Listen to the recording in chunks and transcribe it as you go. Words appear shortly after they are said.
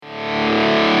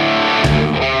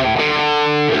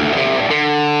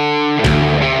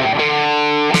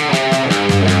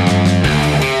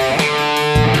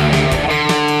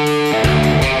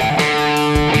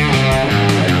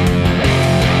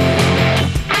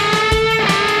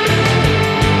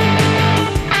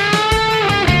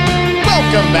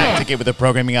Welcome back to Get With The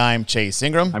Programming. I'm Chase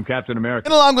Ingram. I'm Captain America.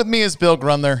 And along with me is Bill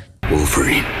Grumler.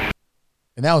 Wolverine.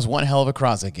 And that was one hell of a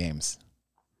CrossFit Games.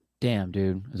 Damn,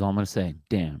 dude. Is all I'm going to say.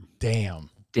 Damn. Damn.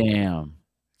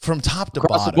 From top to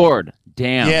Across bottom. the board.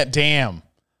 Damn. Yeah, damn.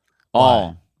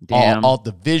 All. Damn. All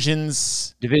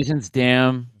divisions. Divisions,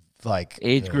 damn. Like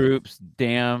Age groups,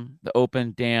 damn. The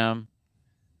open, damn.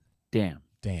 Damn.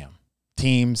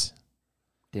 Teams.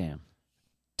 Damn.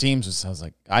 Teams I was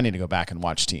like, I need to go back and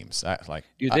watch teams.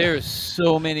 Dude, there's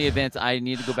so many events I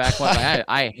need to go back and watch.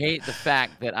 I hate the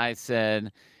fact that I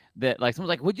said that, like, someone's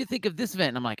like, what'd you think of this event?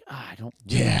 And I'm like, I don't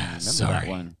really remember that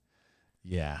one.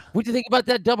 Yeah. What'd you think about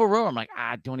that double row? I'm like,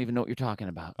 I don't even know what you're talking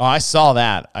about. Oh, I saw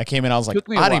that. I came in, I was like, Took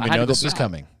me a I didn't while. even I had know to go this was back.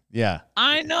 coming. Yeah.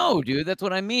 I know, dude. That's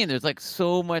what I mean. There's like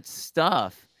so much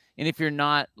stuff. And if you're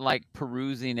not like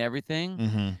perusing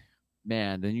everything,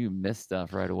 man, then you miss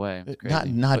stuff right away. It's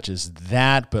crazy. Not just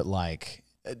that, but like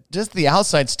just the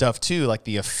outside stuff too, like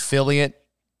the affiliate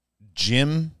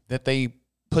gym that they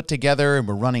put together and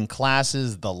we're running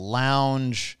classes, the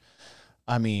lounge.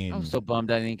 I mean, I'm so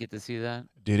bummed I didn't get to see that.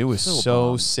 Dude, it was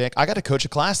so sick. I got to coach a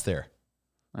class there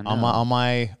on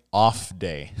my off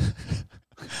day.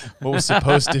 What was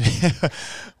supposed to be?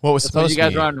 What was supposed to be? You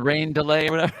guys were on rain delay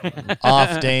or whatever.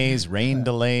 Off days, rain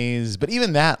delays, but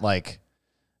even that, like,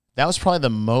 that was probably the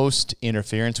most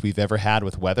interference we've ever had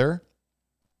with weather.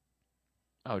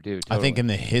 Oh, dude! Totally. I think in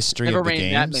the history Never of the rained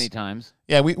games, that many times.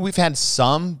 Yeah, we've had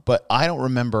some, but I don't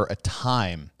remember a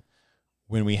time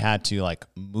when we had to like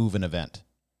move an event.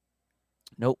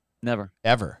 Nope, never.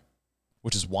 Ever,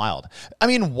 which is wild. I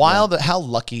mean, how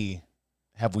lucky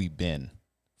have we been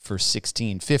for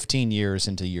 15 years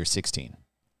into year 16?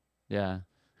 Yeah.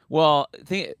 Well,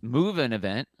 move an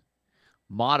event,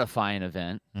 modify an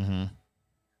event,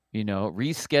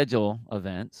 reschedule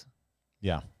events.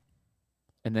 Yeah.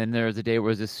 And then there was a day where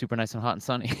it was just super nice and hot and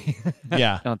sunny.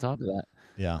 Yeah. On top of that.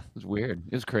 Yeah. It was weird.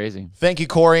 It was crazy. Thank you,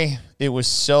 Corey. It was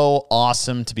so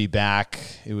awesome to be back.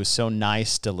 It was so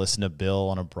nice to listen to Bill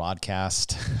on a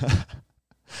broadcast.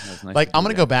 Nice like, I'm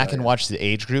going to go back and watch the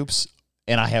age groups,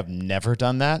 and I have never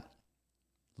done that.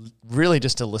 Really,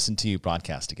 just to listen to you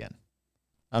broadcast again.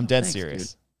 I'm dead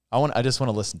serious. Dude. I just want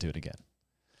to listen to it again.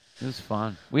 It was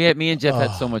fun. Me and Jeff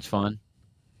had so much fun.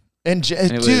 And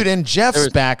Jeff's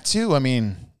back too. I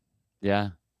mean, yeah,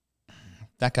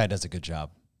 that guy does a good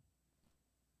job.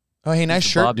 Oh, hey, nice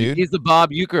shirt, dude. He's the Bob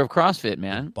Uecker of CrossFit,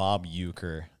 man. Bob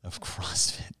Uecker of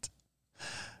CrossFit.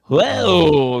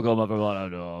 Well,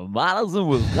 models in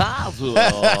Wisconsin.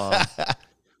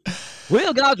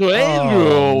 We got to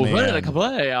Andrews ready to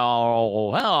play.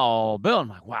 Oh, hell, Bill. I'm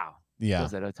like, wow. Yeah.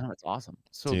 Does that a ton. It's awesome.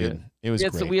 So dude, good. It was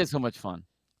great. So we had so much fun.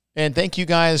 And thank you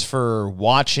guys for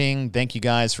watching. Thank you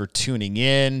guys for tuning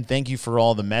in. Thank you for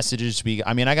all the messages.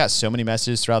 I got so many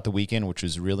messages throughout the weekend, which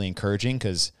was really encouraging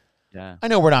because I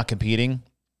know we're not competing.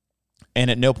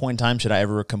 And at no point in time should I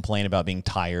ever complain about being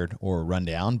tired or run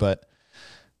down. But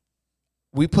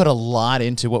we put a lot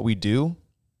into what we do,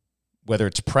 whether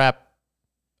it's prep.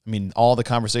 I mean, all the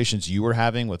conversations you were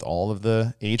having with all of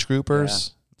the age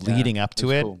groupers leading up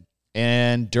to it. Cool.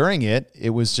 And during it, it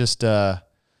was just...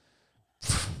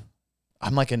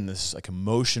 I'm like in this like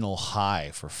emotional high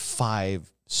for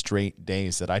 5 straight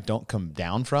days that I don't come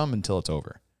down from until it's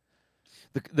over.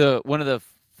 The one of the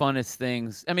funnest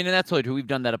things, I mean, and that's totally true. We've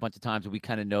done that a bunch of times. We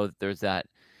kind of know that there's that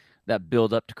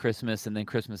build up to Christmas, and then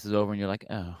Christmas is over, and you're like,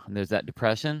 oh, and there's that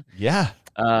depression. Yeah.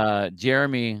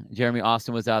 Jeremy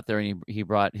Austin was out there, and he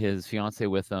brought his fiance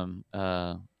with him,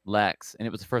 Lex, and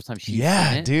it was the first time she's seen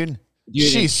it. Dude,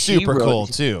 she's super cool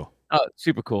too. Oh,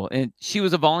 super cool. And she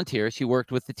was a volunteer. She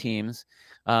worked with the teams,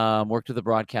 worked with the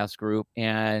broadcast group,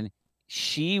 and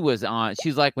she's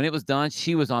like, when it was done,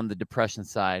 she was on the depression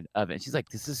side of it. She's like,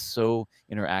 this is so,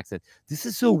 in her accent, this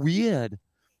is so weird,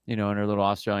 in her little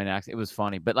Australian accent. It was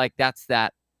funny. But like, that's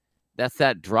that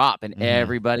drop, and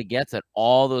everybody gets it.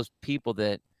 All those people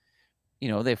that,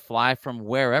 they fly from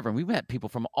wherever. And we met people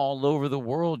from all over the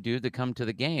world, dude, that come to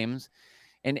the games,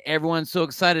 and everyone's so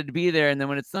excited to be there. And then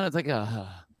when it's done, it's like,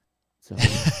 so,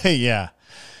 yeah.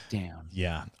 Damn.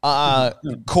 Yeah.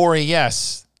 Corey,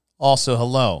 yes. Also,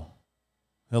 hello.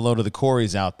 Hello to the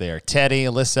Coreys out there. Teddy,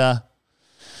 Alyssa,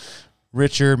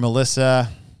 Richard, Melissa,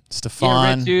 Stefan,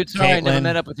 yeah, Rich, dude. Sorry, Caitlin. I never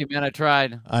met up with you, man. I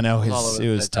tried. I know. It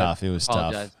was tough. It was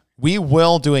tough. We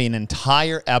will do an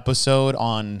entire episode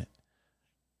on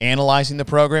analyzing the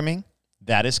programming.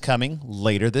 That is coming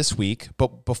later this week.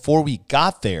 But before we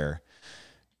got there,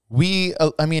 we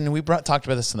talked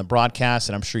about this in the broadcast,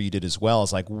 and I'm sure you did as well.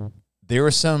 It's like there were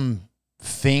some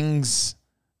things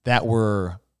that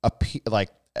were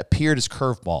appeared as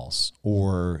curveballs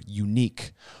or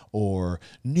unique or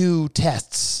new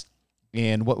tests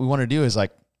And what we want to do is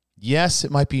like, yes,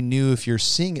 it might be new if you're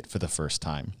seeing it for the first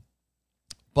time,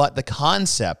 but the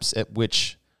concepts at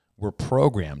which we're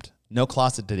programmed. No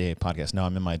Closet Today podcast. No,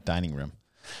 I'm in my dining room.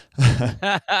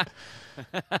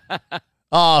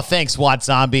 Oh, thanks, Watt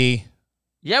Zombie.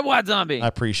 Yeah, Watt Zombie. I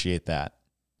appreciate that.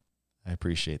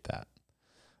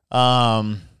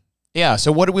 Yeah,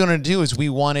 so what we wanted to do is we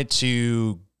wanted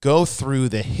to go through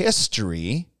the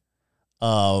history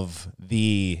of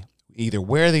either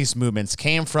where these movements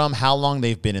came from, how long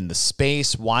they've been in the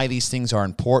space, why these things are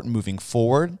important moving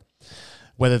forward,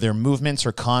 whether they're movements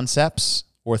or concepts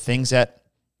or things that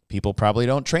people probably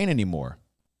don't train anymore.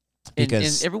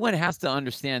 Because and everyone has to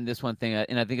understand this one thing,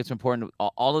 and I think it's important.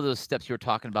 All of those steps you were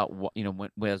talking about,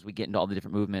 as we get into all the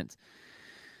different movements,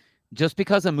 just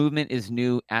because a movement is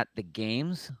new at the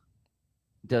games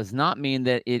does not mean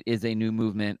that it is a new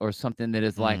movement or something that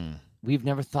is like, we've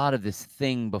never thought of this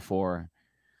thing before,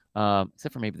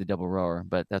 except for maybe the double rower,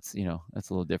 but that's a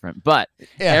little different. But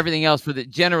everything else,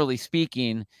 generally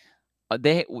speaking,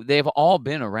 they've all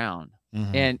been around.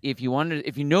 Mm-hmm. And if you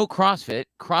know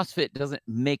CrossFit doesn't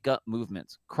make up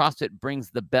movements. CrossFit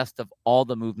brings the best of all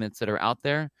the movements that are out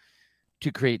there to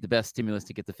create the best stimulus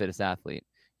to get the fittest athlete.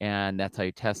 And that's how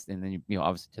you test. And then you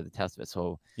obviously to the test of it.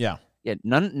 So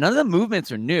none of the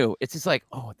movements are new. It's just like,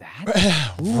 oh,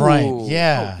 that right.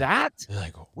 Yeah. Oh, that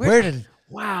like, where did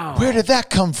that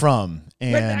come from?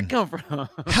 And where did that come from?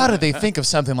 How did they think of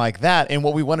something like that? And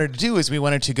what we wanted to do is we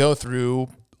wanted to go through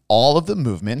all of the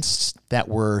movements that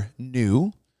were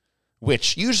new,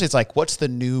 which usually it's like, what's the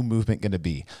new movement going to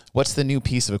be? What's the new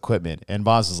piece of equipment? And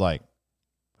Boz is like,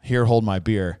 here, hold my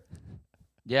beer.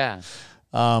 Yeah.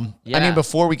 I mean,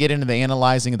 before we get into the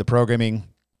analyzing of the programming,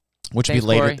 which will be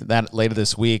later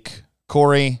this week,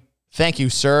 Corey, thank you,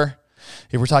 sir.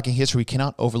 If we're talking history, we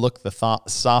cannot overlook the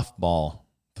softball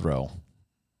throw.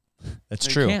 That's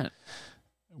true. Can't.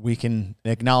 We can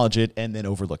acknowledge it and then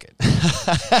overlook it.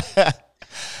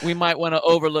 We might want to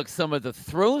overlook some of the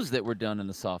throws that were done in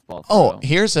the softball throw. Oh,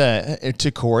 here's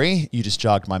to Corey. You just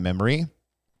jogged my memory.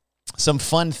 Some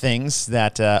fun things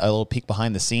that a little peek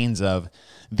behind the scenes of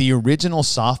the original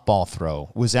softball throw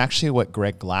was actually what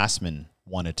Greg Glassman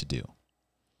wanted to do.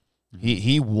 Mm-hmm.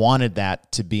 He wanted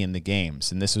that to be in the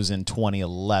games, and this was in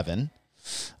 2011.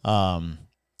 And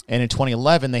in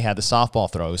 2011, they had the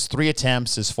softball throw. It was 3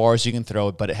 attempts as far as you can throw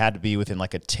it, but it had to be within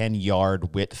like a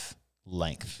 10-yard width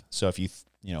length. So if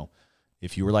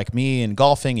you were like me in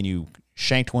golfing and you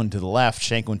shanked one to the left,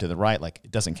 shanked one to the right, like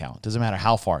it doesn't count. It doesn't matter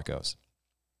how far it goes.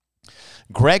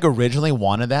 Greg originally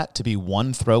wanted that to be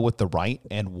 1 throw with the right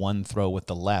and 1 throw with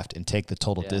the left and take the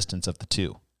total distance of the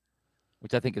 2.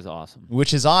 Which I think is awesome.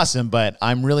 Which is awesome, but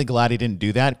I'm really glad he didn't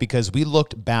do that because we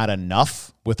looked bad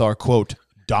enough with our, quote,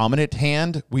 dominant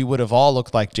hand. We would have all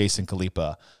looked like Jason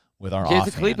Khalipa with our offhand.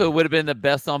 Jason Khalipa would have been the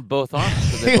best on both arms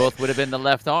because they both would have been the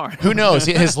left arm. Who knows?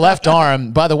 His left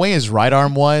arm, by the way his right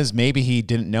arm was, maybe he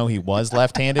didn't know he was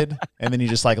left-handed, and then he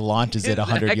just like launches it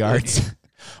 100 yards.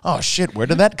 Oh, shit, where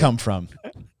did that come from?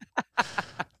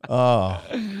 Oh.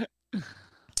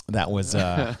 That was...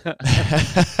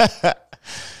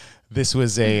 This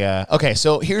was a... okay,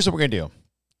 so here's what we're going to do.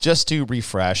 Just to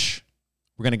refresh,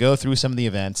 we're going to go through some of the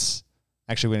events,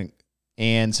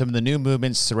 and some of the new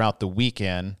movements throughout the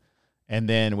weekend, and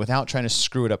then without trying to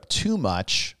screw it up too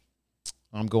much,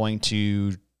 I'm going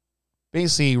to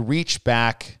basically reach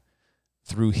back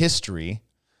through history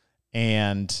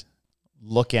and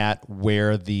look at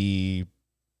where the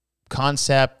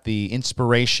concept, the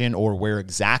inspiration, or where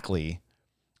exactly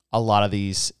a lot of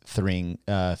these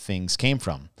things came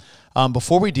from.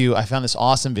 Before we do, I found this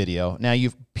awesome video. Now,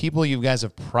 you guys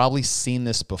have probably seen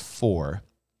this before,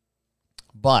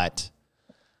 but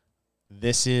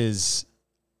this is,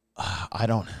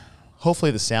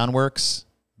 hopefully the sound works,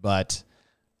 but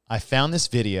I found this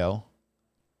video.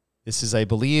 This is, I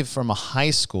believe, from a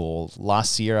high school, La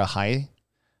Sierra High.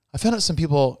 I found out some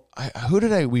people,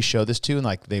 we show this to, and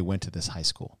like they went to this high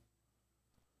school.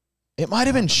 It might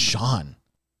have been Sean.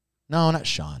 No, not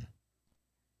Sean.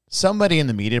 Somebody in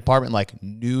the media department like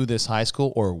knew this high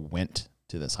school or went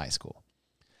to this high school.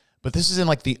 But this is in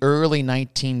like the early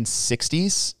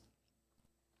 1960s.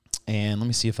 And let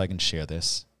me see if I can share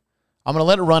this. I'm going to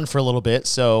let it run for a little bit,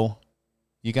 so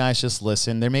you guys just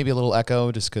listen. There may be a little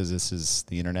echo just because this is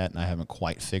the internet and I haven't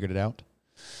quite figured it out.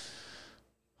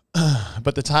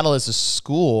 But the title is A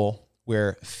School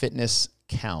Where Fitness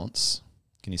Counts.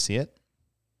 Can you see it?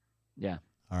 Yeah.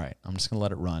 All right. I'm just going to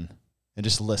let it run and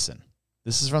just listen.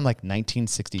 This is from like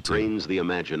 1962. Trains the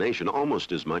imagination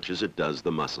almost as much as it does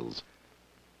the muscles.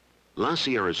 La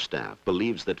Sierra's staff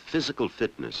believes that physical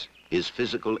fitness is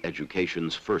physical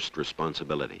education's first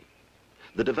responsibility.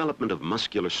 the development of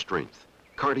muscular strength,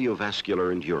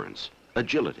 cardiovascular endurance,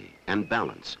 agility, and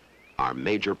balance are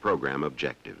major program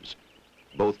objectives.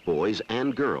 Both boys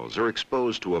and girls are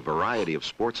exposed to a variety of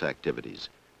sports activities.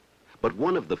 But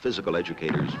one of the physical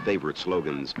educator's favorite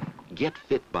slogans, "Get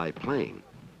fit by playing,"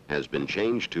 has been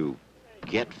changed to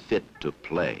 "Get fit to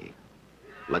play."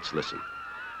 Let's listen.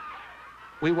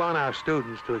 We want our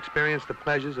students to experience the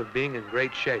pleasures of being in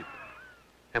great shape,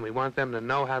 and we want them to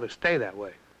know how to stay that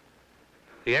way.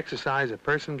 The exercise a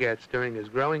person gets during his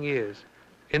growing years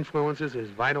influences his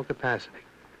vital capacity,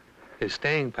 his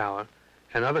staying power,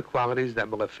 and other qualities that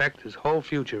will affect his whole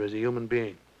future as a human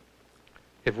being.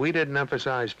 If we didn't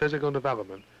emphasize physical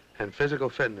development and physical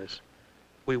fitness,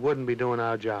 we wouldn't be doing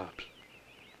our jobs.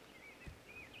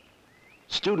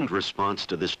 Student response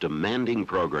to this demanding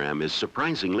program is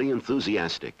surprisingly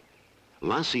enthusiastic.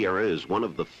 La Sierra is one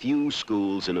of the few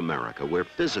schools in America where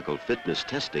physical fitness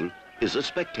testing is a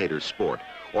spectator sport,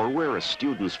 or where a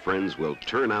student's friends will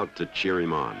turn out to cheer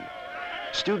him on.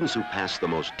 Students who pass the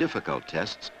most difficult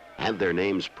tests have their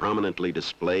names prominently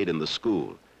displayed in the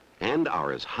school and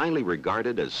are as highly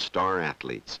regarded as star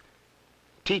athletes.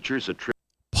 Teachers attribute...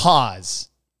 Pause.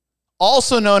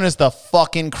 Also known as the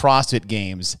fucking CrossFit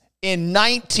Games in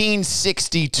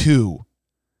 1962.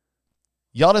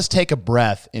 Y'all just take a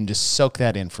breath and just soak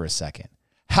that in for a second.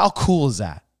 How cool is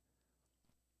that?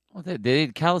 Well, they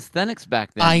did calisthenics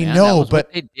back then. I man. know, That was but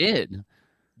what they did.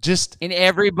 Just And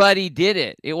everybody did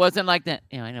it. It wasn't like that.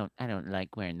 You know, I don't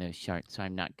like wearing those shorts, so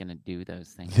I'm not gonna do those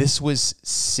things. this was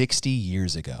 60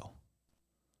 years ago.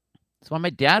 That's why my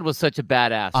dad was such a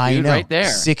badass. Dude, I know, right there.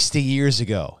 60 years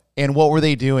ago. And what were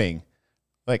they doing?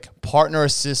 Like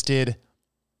partner-assisted,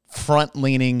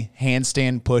 front-leaning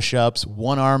handstand push-ups,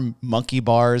 one-arm monkey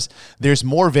bars. There's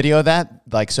more video of that.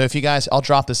 Like, so if you guys, I'll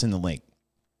drop this in the link.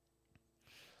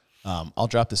 I'll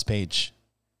drop this page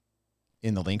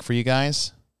in the link for you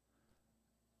guys.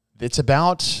 It's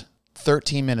about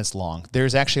 13 minutes long.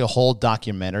 There's actually a whole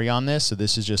documentary on this, so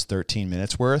this is just 13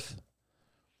 minutes worth.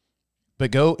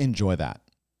 But go enjoy that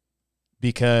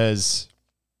because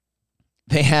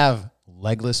they have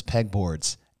legless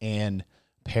pegboards and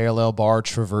parallel bar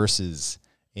traverses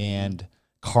and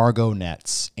cargo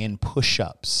nets and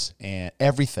push-ups and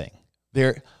everything.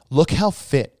 Look how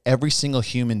fit every single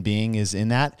human being is in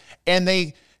that. And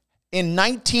in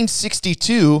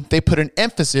 1962, they put an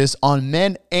emphasis on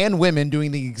men and women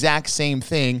doing the exact same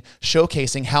thing,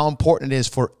 showcasing how important it is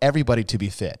for everybody to be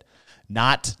fit.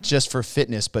 Not just for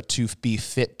fitness, but to be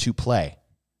fit to play.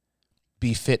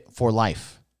 Be fit for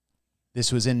life.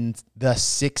 This was in the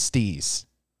 60s.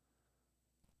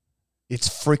 It's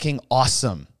freaking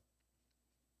awesome.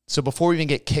 So before we even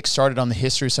get kick-started on the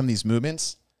history of some of these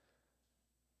movements,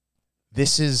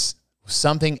 this is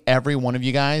something every one of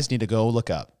you guys need to go look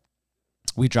up.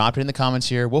 We dropped it in the comments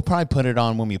here. We'll probably put it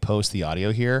on when we post the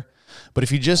audio here. But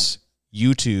if you just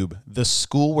YouTube the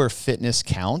school where fitness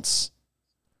counts,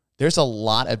 there's a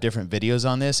lot of different videos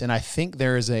on this. And I think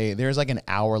there's like an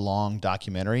hour-long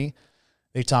documentary.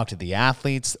 They talk to the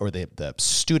athletes or the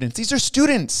students. These are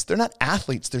students. They're not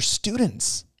athletes. They're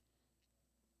students.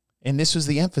 And this was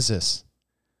the emphasis.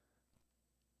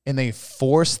 And they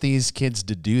forced these kids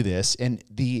to do this. And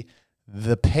the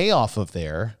payoff of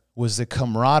there was the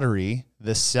camaraderie,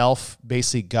 the self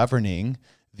basically governing,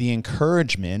 the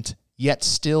encouragement, yet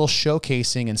still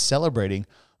showcasing and celebrating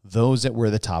those that were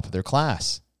the top of their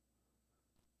class.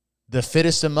 The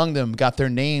fittest among them got their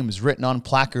names written on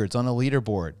placards on a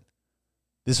leaderboard.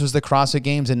 This was the CrossFit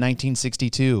Games in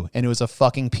 1962, and it was a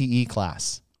fucking PE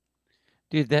class.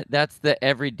 Dude, that's the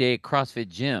everyday CrossFit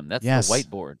gym. That's Yes. the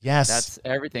whiteboard. Yes. That's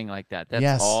everything like that. That's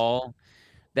Yes. all.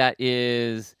 That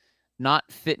is not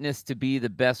fitness to be the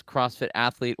best CrossFit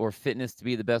athlete or fitness to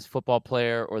be the best football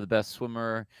player or the best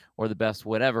swimmer or the best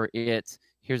whatever. It's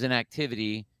here's an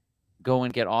activity. Go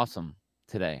and get awesome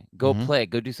today. Go play.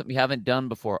 Go do something you haven't done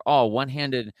before. Oh,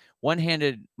 one-handed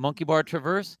monkey bar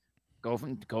traverse. Go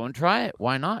and try it.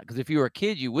 Why not? Because if you were a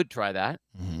kid, you would try that.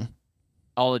 Mm-hmm.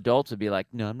 All adults would be like,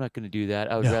 no, I'm not going to do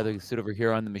that. I would rather sit over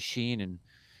here on the machine and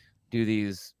do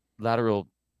these lateral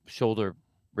shoulder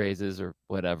raises or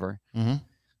whatever.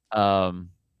 Mm-hmm.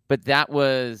 But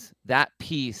that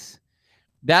piece.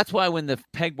 That's why when the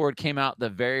pegboard came out the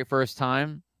very first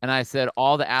time, and I said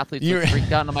all the athletes were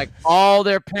freaked out, and I'm like, all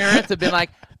their parents have been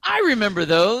like, I remember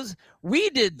those. We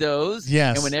did those.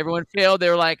 Yes. And when everyone failed, they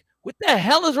were like, what the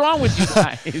hell is wrong with you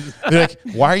guys? They're like,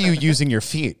 why are you using your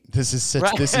feet? This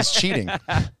is cheating.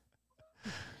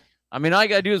 I mean, all you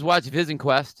gotta do is watch Vision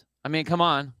Quest. I mean, come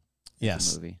on. Yes.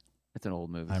 It's a movie. It's an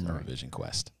old movie. I remember Vision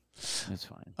Quest. It's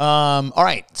fine. All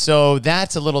right. So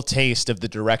that's a little taste of the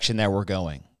direction that we're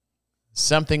going.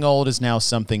 something old is now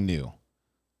something new.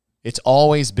 It's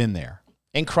always been there.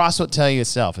 And CrossFit will tell you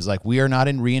itself is like, we are not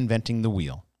in reinventing the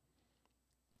wheel.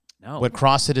 No. What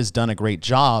CrossFit has done a great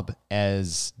job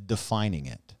as defining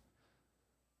it,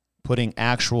 putting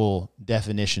actual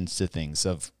definitions to things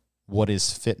of what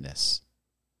is fitness.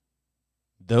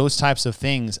 Those types of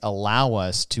things allow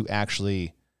us to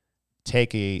actually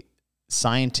take a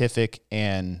scientific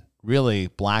and really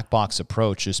black box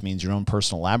approach, just means your own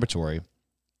personal laboratory,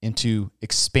 into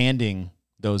expanding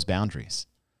those boundaries.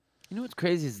 You know what's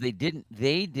crazy is they did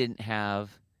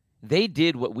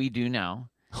what we do now.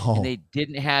 Oh, and they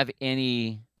didn't have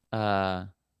any look at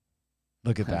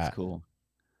that's that. cool.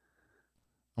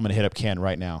 I'm going to hit up Ken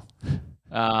right now.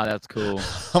 That's cool.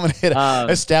 I'm going to hit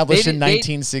established in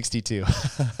 1962.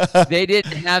 They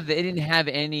didn't have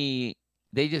any.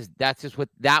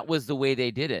 That was the way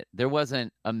they did it. There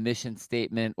wasn't a mission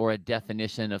statement or a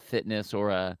definition of fitness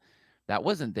that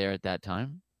wasn't there at that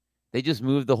time. They just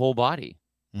moved the whole body.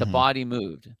 The body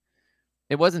moved.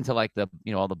 It wasn't until like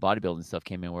all the bodybuilding stuff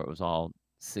came in where it was all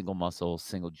single muscle,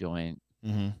 single joint,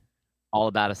 all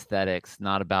about aesthetics,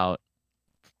 not about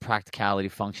practicality,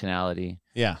 functionality.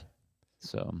 Yeah.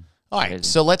 So, all right. Crazy.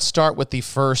 So let's start with the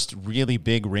first really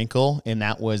big wrinkle, and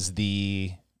that was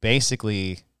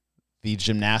basically the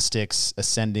gymnastics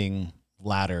ascending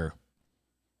ladder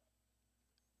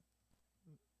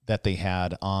that they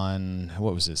had on,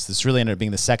 what was this? This really ended up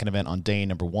being the second event on day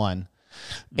number 1.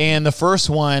 And the first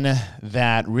one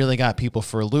that really got people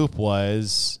for a loop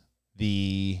was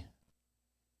which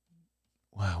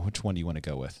one do you want to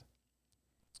go with?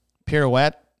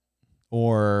 Pirouette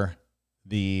or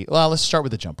let's start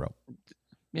with the jump rope.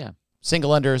 Yeah.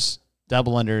 Single unders,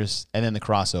 double unders, and then the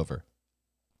crossover.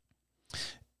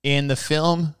 In the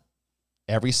film,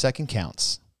 Every Second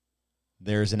Counts,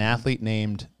 there's an athlete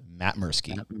named Matt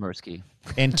Mursky.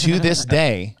 And to this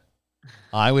day,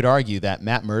 I would argue that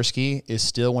Matt Mursky is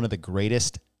still one of the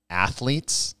greatest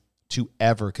athletes to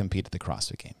ever compete at the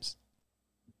CrossFit Games.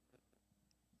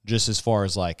 Just as far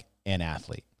as like an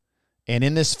athlete. And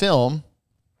in this film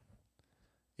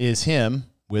is him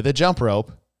with a jump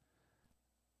rope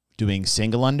doing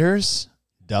single unders,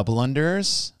 double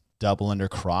under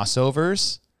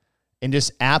crossovers, and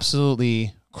just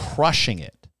absolutely crushing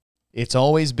it. It's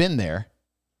always been there.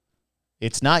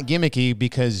 It's not gimmicky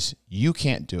because you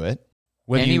can't do it.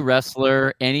 Any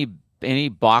wrestler, any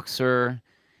boxer,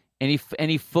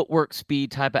 any footwork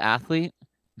speed type of athlete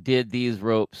did these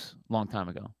ropes long time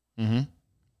ago.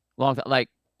 Long time, like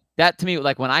that to me.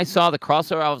 Like when I saw the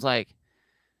crossover, I was like,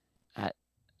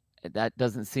 that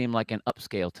doesn't seem like an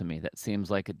upscale to me. That seems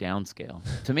like a downscale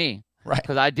to me. Right.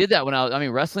 Because I did that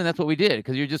when wrestling. That's what we did.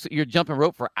 Because you're jumping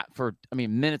rope for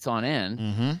minutes on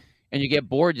end. And you get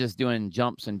bored just doing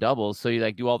jumps and doubles. So you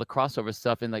like do all the crossover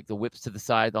stuff and like the whips to the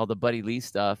side, all the Buddy Lee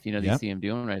stuff, that you see him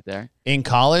doing right there. In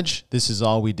college, this is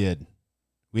all we did.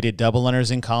 We did double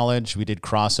unders in college. We did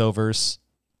crossovers.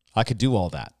 I could do all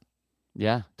that.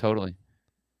 Yeah, totally.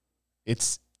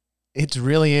 It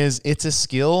really is. It's a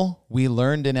skill we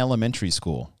learned in elementary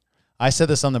school. I said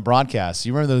this on the broadcast.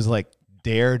 You remember those like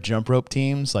dare jump rope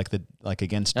teams, like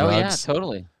against drugs? Oh yeah,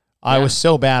 totally. I was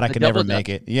so bad I could never make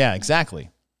it. Yeah,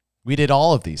 exactly. We did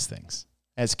all of these things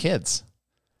as kids.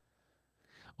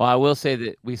 Well, I will say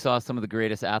that we saw some of the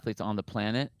greatest athletes on the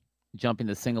planet jumping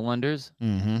the single unders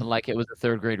like it was a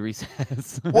third grade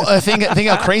recess. Well, I think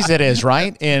how crazy that is,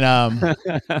 right? And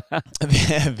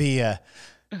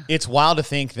it's wild to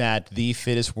think that the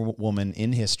fittest woman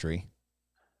in history,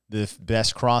 the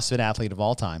best CrossFit athlete of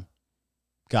all time,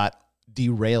 got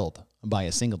derailed by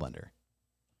a single under.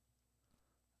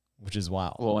 Which is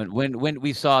wild. Well, and when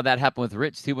we saw that happen with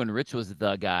Rich too, when Rich was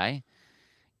the guy,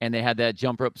 and they had that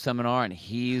jump rope seminar, and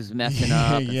he's messing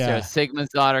up. And Sarah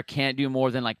Sigmund's daughter can't do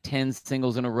more than like 10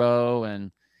 singles in a row,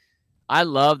 and I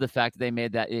love the fact that they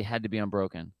made that it had to be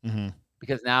unbroken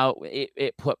because now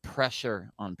it put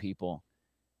pressure on people,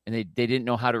 and they didn't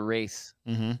know how to race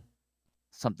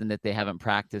something that they haven't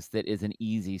practiced. That is an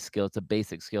easy skill. It's a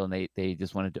basic skill, and they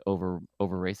just wanted to over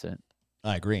race it.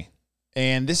 I agree.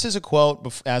 And this is a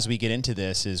quote as we get into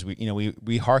this is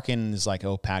we hearken is like,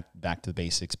 back to the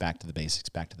basics, back to the basics,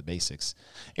 back to the basics.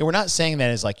 And we're not saying that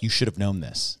as like, you should have known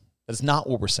this. That's not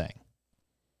what we're saying.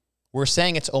 We're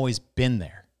saying it's always been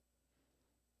there.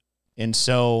 And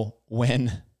so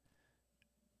when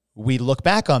we look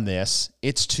back on this,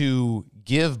 it's to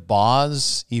give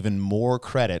Boz even more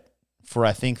credit for,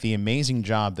 I think, the amazing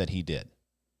job that he did.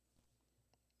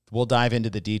 We'll dive into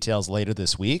the details later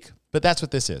this week, but that's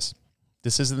what this is.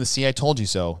 This isn't the See I Told You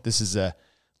So. This is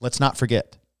let's not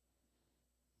forget.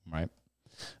 Right?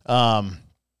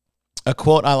 A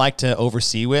quote I like to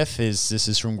oversee with this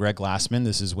is from Greg Glassman.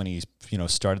 This is when he,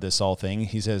 started this whole thing.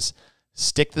 He says,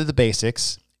 stick to the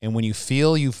basics, and when you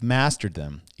feel you've mastered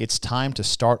them, it's time to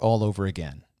start all over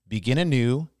again. Begin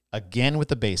anew, again with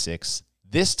the basics,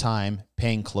 this time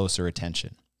paying closer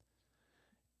attention.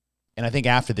 And I think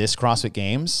after this CrossFit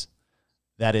Games,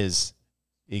 that is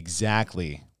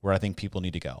exactly where I think people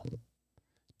need to go.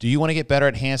 Do you want to get better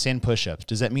at handstand push-ups?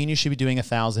 Does that mean you should be doing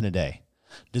 1,000 a day?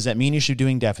 Does that mean you should be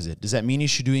doing deficit? Does that mean you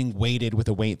should be doing weighted with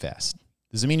a weight vest?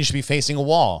 Does it mean you should be facing a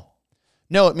wall?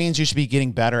 No, it means you should be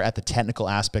getting better at the technical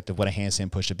aspect of what a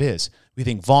handstand push-up is. We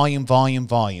think volume, volume,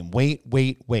 volume, weight,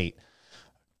 weight, weight.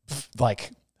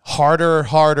 Like harder,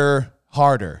 harder,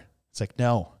 harder. It's like,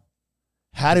 no.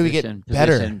 How do we get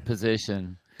better?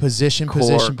 Position. Position.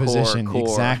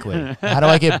 Exactly. How do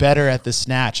I get better at the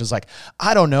snatch? It's like,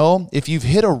 I don't know. If you've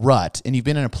hit a rut and you've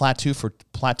been in a plateau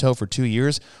for 2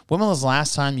 years, when was the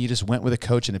last time you just went with a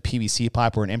coach in a PVC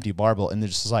pipe or an empty barbell and they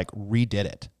just like redid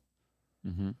it?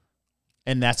 Mm-hmm.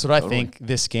 And that's what I think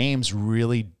this games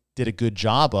really did a good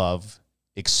job of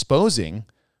exposing,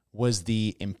 was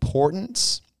the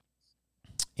importance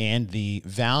and the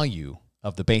value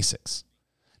of the basics.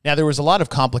 Now, there was a lot of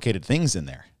complicated things in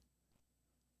there,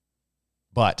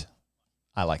 but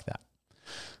I like that.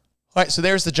 All right, so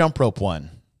there's the jump rope one,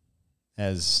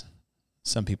 as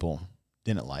some people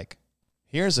didn't like.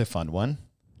 Here's a fun one.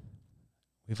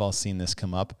 We've all seen this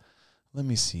come up. Let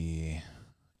me see.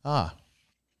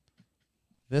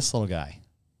 This little guy.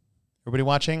 Everybody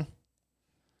watching?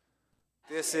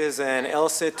 This is an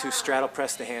L-sit to straddle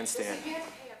press to handstand.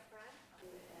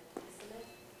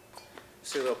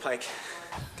 See a little pike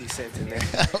descent in there.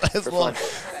 That's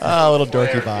a little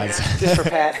dorky vibes. Just for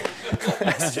Pat.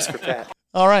 Just for Pat.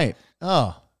 All right.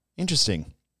 Oh,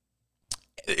 interesting.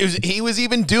 He was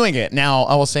even doing it. Now,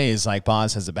 I will say is like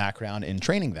Boz has a background in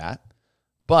training that,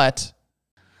 but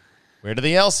where did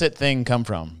the L-sit thing come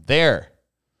from? There.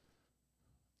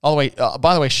 All the way.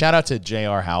 By the way, shout out to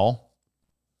J.R. Howell.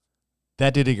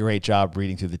 That did a great job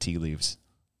reading through the tea leaves.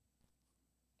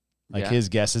 Like his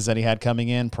guesses that he had coming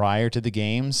in prior to the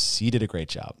games, he did a great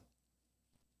job.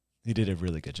 He did a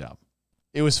really good job.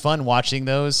 It was fun watching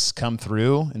those come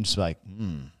through and just like,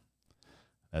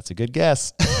 that's a good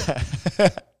guess.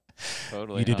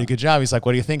 Totally. You did a good job. He's like,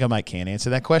 what do you think? I'm like, can't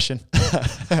answer that question.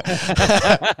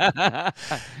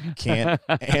 Can't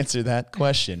answer that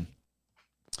question.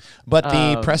 But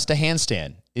the press to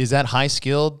handstand, is that high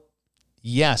skilled?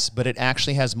 Yes, but it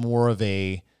actually has more of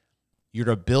your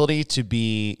ability to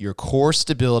be, your core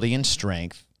stability and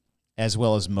strength, as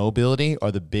well as mobility,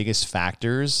 are the biggest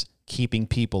factors keeping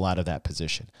people out of that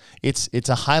position. It's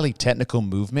a highly technical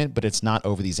movement, but it's not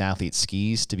over these athletes'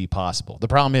 skis to be possible. The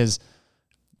problem is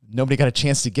nobody got a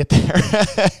chance to get there.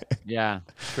 Yeah,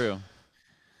 true.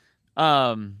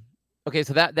 Okay,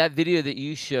 so that video that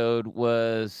you showed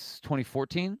was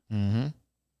 2014. Mm-hmm.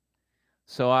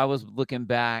 So I was looking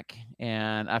back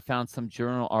and I found some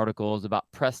journal articles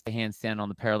about press to handstand on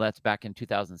the parallettes back in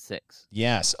 2006.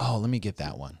 Yes. Oh, let me get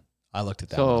that one. I looked at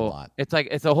that one a lot.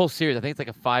 It's a whole series. I think it's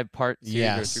like a 5-part series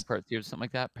yes. or 3-part series, something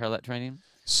like that, parallel training.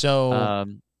 So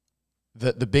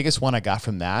the biggest one I got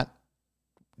from that,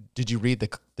 did you read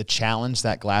the challenge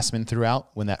that Glassman threw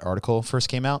out when that article first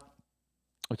came out?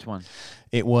 Which one?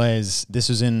 It was, this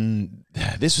was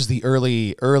the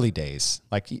early days,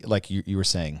 like you were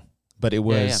saying. But it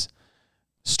was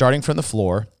starting from the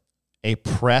floor, a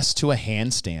press to a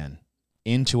handstand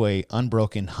into a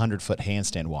unbroken 100-foot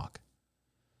handstand walk.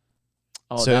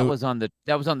 Oh, so, that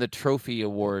was on the trophy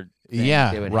award thing.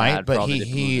 Yeah, right. But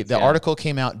the article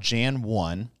came out Jan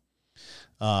 1.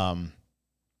 Let's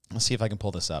see if I can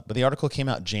pull this up. But the article came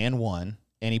out Jan 1,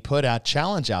 and he put a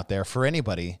challenge out there for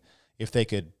anybody if they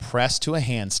could press to a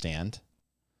handstand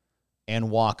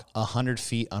and walk 100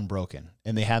 feet unbroken.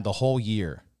 And they had the whole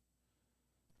year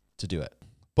to do it.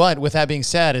 But with that being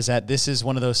said, is that this is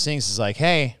one of those things, is like,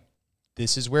 hey,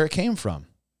 this is where it came from.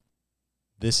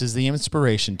 This is the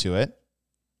inspiration to it.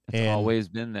 It's always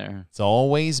been there. It's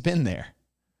always been there.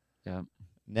 Yeah.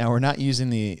 Now we're not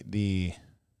using the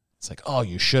it's like, oh,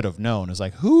 you should have known. It's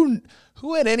like, who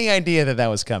had any idea that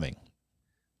was coming?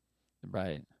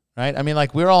 Right. Right? I mean,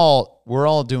 like we're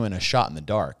all doing a shot in the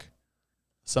dark.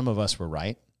 Some of us were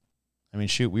right. I mean,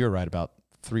 shoot, we were right about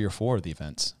 3 or 4 of the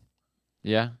events.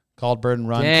 Yeah. Called Bird and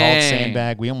Run, called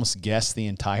Sandbag. We almost guessed the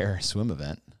entire swim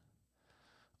event.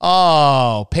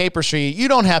 Oh, Paper Street, you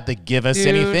don't have to give us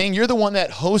anything. You're the one that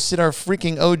hosted our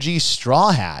freaking OG Straw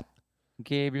Hat.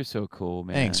 Gabe, you're so cool,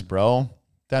 man. Thanks, bro.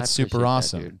 That's super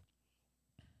awesome. That,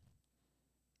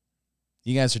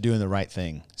 you guys are doing the right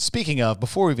thing. Speaking of,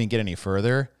 before we even get any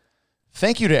further,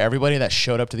 thank you to everybody that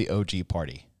showed up to the OG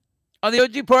party. Oh, the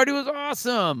OG party was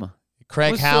awesome.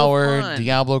 Craig Howard,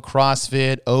 Diablo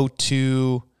CrossFit,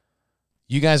 O2.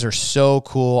 You guys are so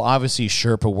cool. Obviously,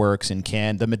 Sherpa Works and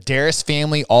Ken. The Medeiros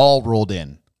family all rolled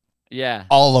in. Yeah.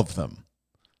 All of them.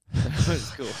 That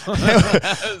was cool.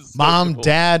 That was Mom, cool.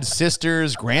 dad,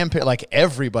 sisters, grandparents, like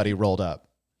everybody rolled up.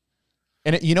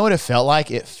 And you know what it felt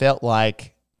like? It felt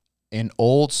like an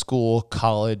old school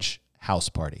college house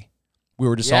party. We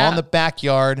were just all in the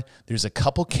backyard. There's a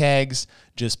couple kegs,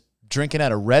 just drinking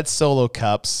out of red Solo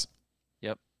cups.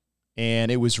 Yep.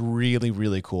 And it was really,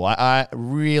 really cool. I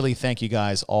really thank you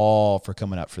guys all for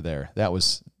coming up for there. That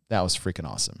was freaking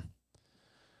awesome.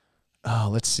 Oh,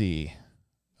 let's see.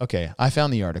 Okay, I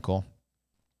found the article.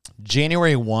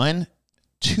 January 1,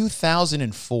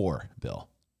 2004, Bill.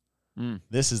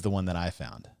 This is the one that I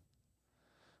found.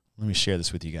 Let me share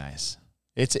this with you guys.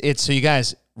 It's so you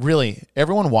guys, really,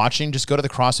 everyone watching, just go to the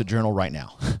CrossFit Journal right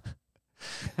now.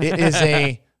 It is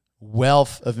a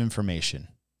wealth of information.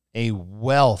 A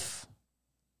wealth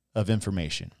of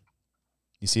information.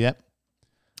 You see that?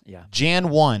 Yeah. Jan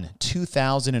 1,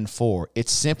 2004.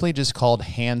 It's simply just called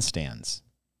handstands.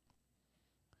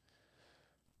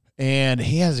 And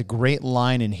he has a great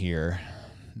line in here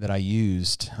that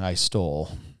I stole.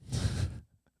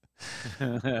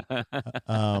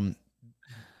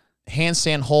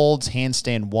 Handstand holds,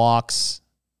 handstand walks,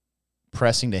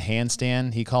 pressing to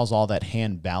handstand. He calls all that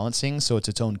hand balancing, so it's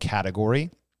its own category.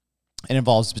 It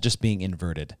involves just being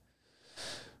inverted.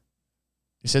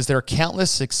 He says there are countless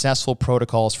successful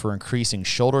protocols for increasing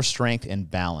shoulder strength and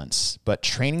balance, but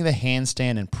training the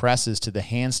handstand and presses to the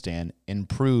handstand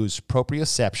improves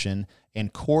proprioception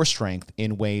and core strength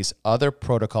in ways other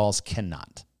protocols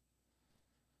cannot.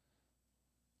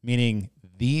 Meaning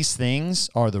these things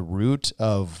are the root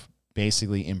of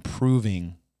basically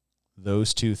improving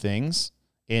those two things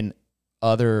in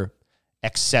other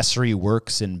accessory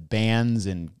works and bands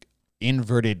and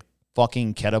inverted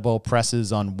fucking kettlebell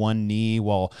presses on one knee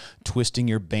while twisting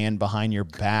your band behind your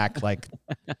back, like,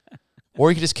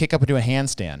 or you can just kick up into a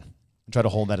handstand and try to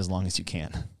hold that as long as you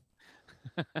can.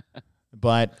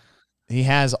 But he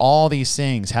has all these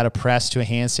things: how to press to a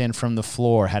handstand from the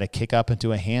floor, how to kick up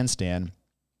into a handstand,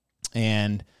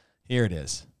 and here it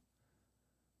is.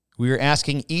 We are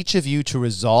asking each of you to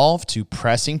resolve to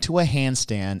pressing to a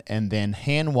handstand and then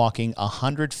hand walking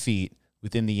 100 feet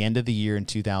within the end of the year in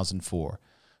 2004.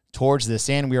 Towards this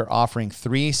end, we are offering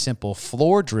 3 simple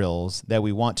floor drills that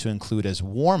we want to include as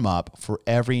warm-up for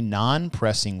every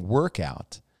non-pressing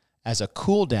workout as a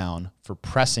cool-down for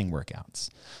pressing workouts.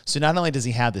 So not only does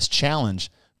he have this challenge,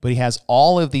 but he has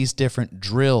all of these different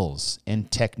drills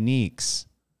and techniques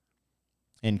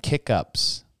and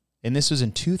kick-ups. And this was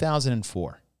in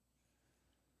 2004.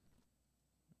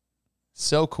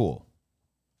 So cool.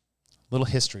 Little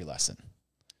history lesson.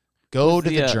 Go to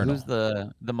the journal. Who's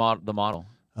the model?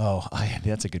 Oh,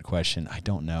 that's a good question. I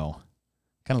don't know.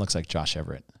 Kind of looks like Josh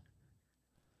Everett.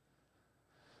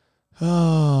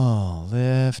 Oh,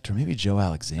 Lift, or maybe Joe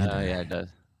Alexander. Oh, yeah, it does.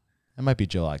 That might be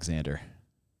Joe Alexander.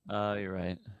 Oh, you're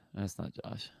right. That's not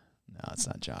Josh. No, it's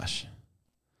not Josh.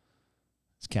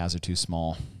 His calves are too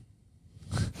small.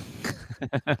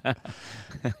 All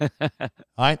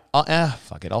right.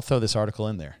 Fuck it. I'll throw this article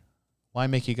in there. Why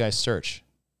make you guys search?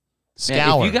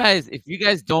 Scour. Man, if you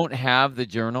guys don't have the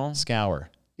journal, Scour.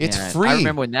 It's man, free. I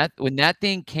remember when that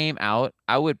thing came out,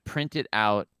 I would print it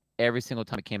out every single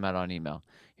time it came out on email.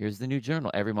 Here's the new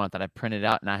journal every month, and I printed it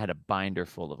out, and I had a binder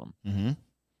full of them. Mm-hmm.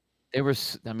 They were,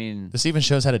 I mean, this even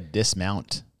shows how to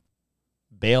dismount.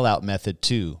 Bailout method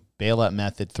 2, bailout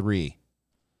method 3.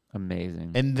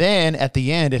 Amazing. And then at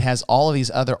the end, it has all of these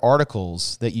other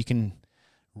articles that you can.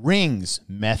 Rings,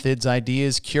 methods,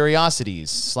 ideas,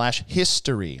 curiosities,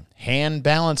 /history, hand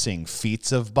balancing,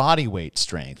 feats of body weight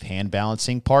strength, hand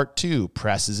balancing part 2,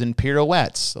 presses and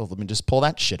pirouettes. Oh, let me just pull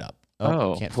that shit up.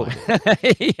 Oh, can't find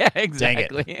it. Yeah,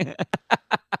 exactly.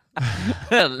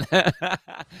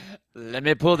 Let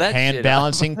me pull that hand shit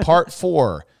balancing up. part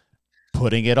 4,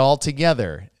 putting it all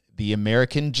together, the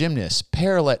American Gymnast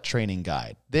Parallel Training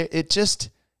Guide. It's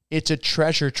a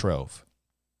treasure trove.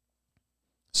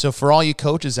 So for all you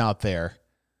coaches out there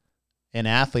and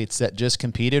athletes that just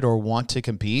competed or want to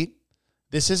compete,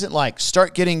 this isn't like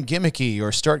start getting gimmicky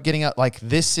or start getting out. Like,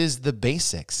 this is the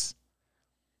basics.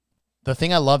 The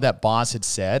thing I love that Boz had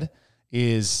said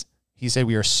is he said,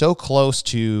 we are so close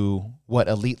to what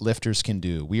elite lifters can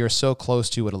do. We are so close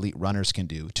to what elite runners can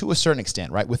do to a certain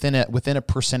extent, right? Within a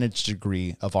percentage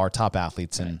degree of our top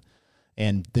athletes and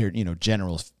their,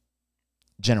 generalists.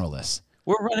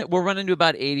 We're running to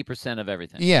about 80% of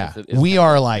everything. Yeah, we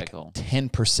are like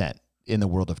 10% in the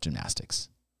world of gymnastics.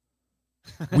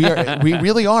 We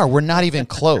really are. We're not even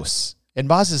close. And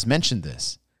Boz has mentioned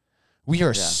this. We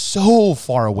are so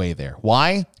far away there.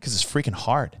 Why? Because it's freaking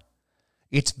hard.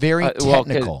 It's very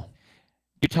technical.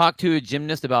 You talk to a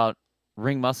gymnast about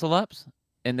ring muscle ups,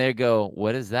 and they go,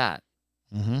 "What is that?"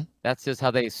 Mm-hmm. That's just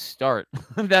how they start.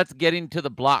 That's getting to the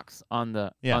blocks on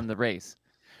the race.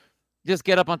 Just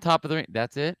get up on top of the ring.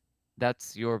 That's it.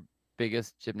 That's your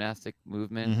biggest gymnastic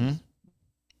movement. Mm-hmm.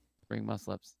 Ring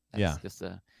muscle ups. That's just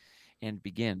and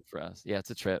begin for us. Yeah,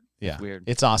 it's a trip. Yeah, it's weird.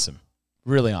 It's awesome.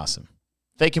 Really awesome.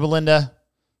 Thank you, Belinda.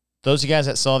 Those of you guys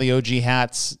that saw the OG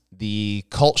hats, the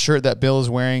cult shirt that Bill is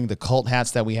wearing, the cult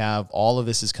hats that we have, all of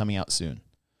this is coming out soon.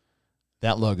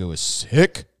 That logo is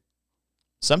sick.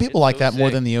 Some people like that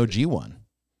more than the OG one.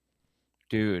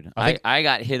 Dude, I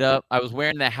got hit up. I was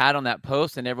wearing the hat on that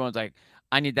post, and everyone's like,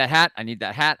 I need that hat. I need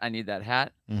that hat. I need that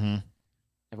hat. Mm-hmm.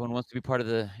 Everyone wants to be part of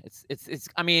the, it's,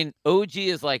 I mean, OG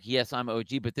is like, yes, I'm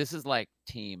OG, but this is like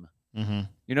team. Mm-hmm.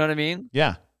 You know what I mean?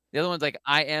 Yeah. The other one's like,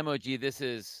 I am OG. This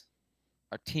is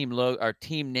our team logo, our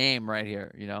team name right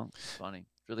here. You know, it's funny.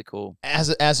 It's really cool.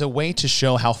 As a way to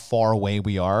show how far away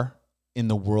we are in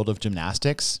the world of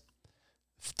gymnastics,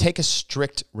 take a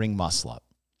strict ring muscle up,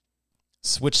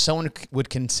 which someone would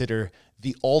consider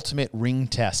the ultimate ring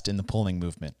test in the pulling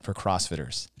movement for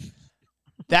CrossFitters.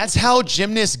 That's how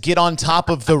gymnasts get on top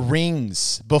of the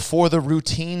rings before the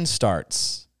routine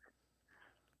starts.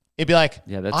 It'd be like,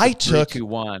 I took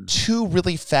 2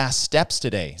 really fast steps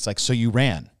today. It's like, so you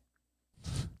ran.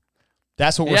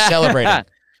 That's what we're celebrating.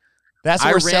 That's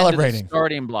what we're celebrating. To the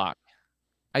starting block.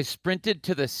 I sprinted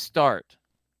to the start.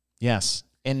 Yes.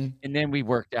 And then we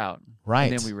worked out.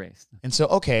 Right. And then we raced. And so,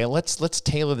 okay, let's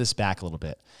tailor this back a little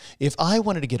bit. If I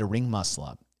wanted to get a ring muscle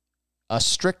up, a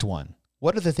strict one,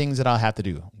 what are the things that I'll have to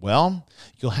do? Well,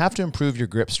 you'll have to improve your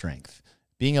grip strength,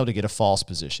 being able to get a false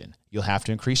position. You'll have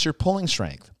to increase your pulling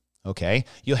strength. Okay.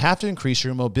 You'll have to increase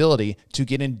your mobility to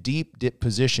get in deep dip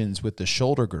positions with the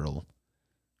shoulder girdle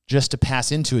just to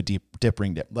pass into a deep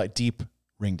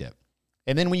ring dip.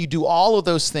 And then when you do all of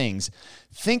those things,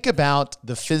 think about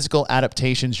the physical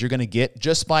adaptations you're going to get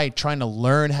just by trying to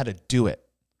learn how to do it,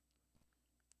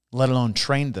 let alone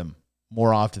train them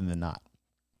more often than not.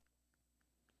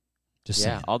 Just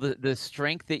saying. All the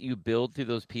strength that you build through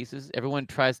those pieces, everyone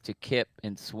tries to kip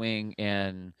and swing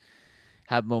and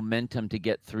have momentum to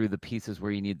get through the pieces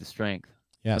where you need the strength.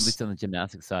 Yes. At least on the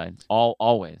gymnastics side.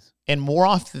 Always. And more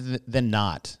often than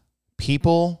not,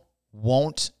 people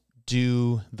won't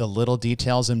do the little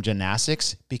details in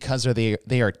gymnastics because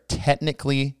they are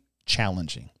technically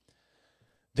challenging.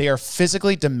 They are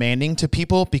physically demanding to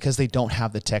people because they don't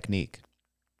have the technique.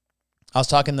 I was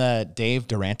talking to Dave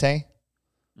Durante.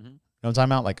 Mm-hmm. You know what I'm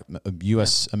talking about? Like a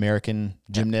U.S. American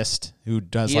gymnast who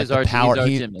does like the power.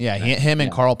 Him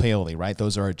and Carl Paoli, right?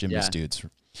 Those are our gymnast dudes.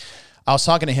 I was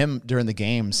talking to him during the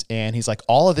games, and he's like,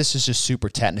 all of this is just super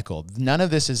technical. None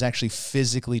of this is actually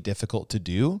physically difficult to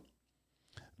do,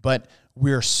 but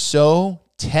we're so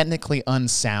technically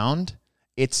unsound,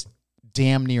 it's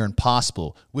damn near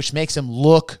impossible, which makes him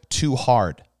look too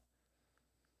hard.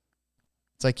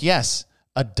 It's like, yes,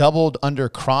 a doubled under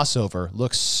crossover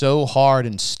looks so hard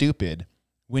and stupid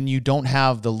when you don't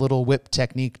have the little whip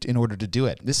technique in order to do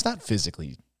it. It's not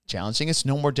physically challenging. It's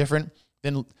no more different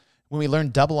than when we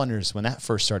learned double unders when that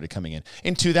first started coming in.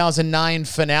 In 2009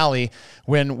 finale,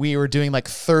 when we were doing like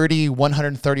 30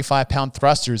 135-pound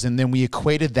thrusters, and then we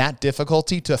equated that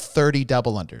difficulty to 30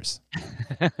 double unders.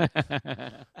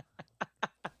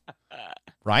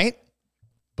 Right?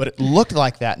 But it looked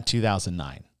like that in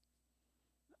 2009.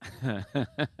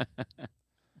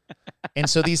 And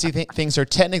so these things are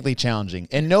technically challenging.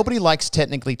 And nobody likes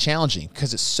technically challenging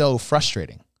because it's so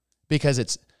frustrating.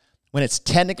 Because when it's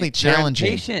technically challenging.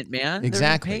 They're impatient, man.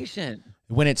 Exactly. They're impatient.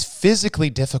 When it's physically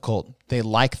difficult, they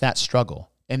like that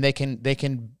struggle. And they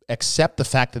can accept the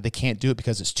fact that they can't do it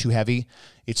because it's too heavy,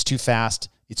 it's too fast,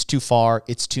 it's too far,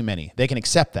 it's too many. They can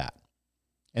accept that.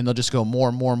 And they'll just go more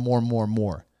and more and more and more and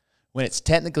more. When it's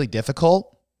technically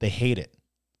difficult, they hate it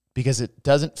because it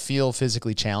doesn't feel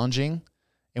physically challenging.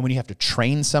 And when you have to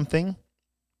train something,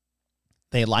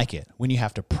 they like it. When you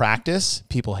have to practice,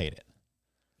 people hate it.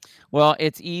 Well,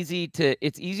 it's easy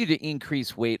to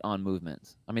increase weight on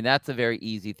movements. I mean, that's a very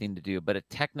easy thing to do. But a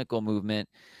technical movement,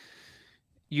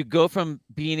 you go from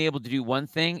being able to do one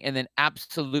thing and then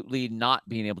absolutely not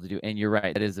being able to do. And you're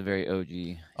right, that is a very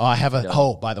OG.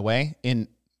 Oh, by the way,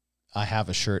 I have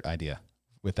a shirt idea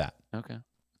with that. Okay,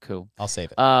 cool. I'll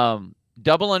save it.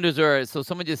 Double unders so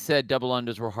someone just said double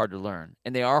unders were hard to learn,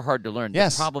 and they are hard to learn.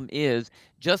 Yes. The problem is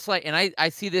just like, and I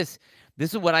see this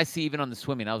is what I see even on the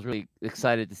swimming. I was really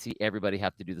excited to see everybody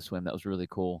have to do the swim. That was really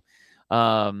cool.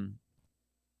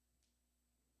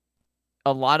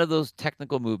 a lot of those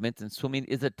technical movements, and swimming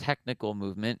is a technical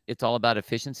movement. It's all about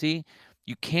efficiency.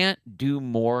 You can't do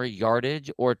more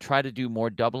yardage or try to do more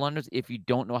double unders if you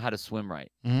don't know how to swim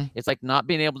right. Mm-hmm. It's like not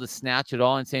being able to snatch at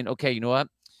all and saying, okay, you know what?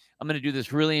 I'm going to do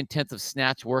this really intensive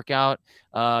snatch workout,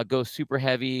 go super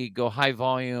heavy, go high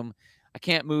volume. I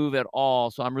can't move at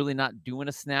all. So I'm really not doing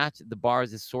a snatch. The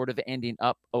bars is sort of ending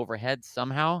up overhead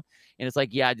somehow. And it's like,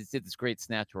 yeah, I just did this great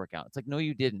snatch workout. It's like, no,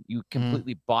 you didn't. You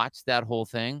completely botched that whole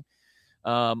thing.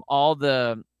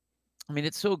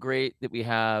 It's so great that we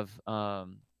have,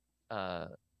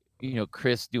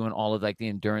 Chris doing all of like the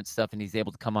endurance stuff, and he's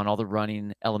able to come on all the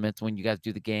running elements when you guys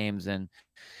do the games, and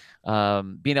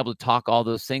being able to talk all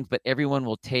those things. But everyone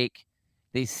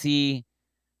they see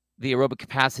the aerobic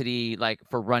capacity, like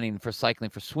for running, for cycling,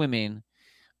 for swimming.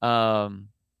 But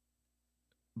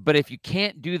if you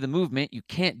can't do the movement, you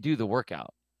can't do the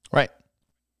workout. Right.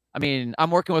 I mean,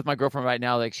 I'm working with my girlfriend right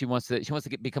now. Like she wants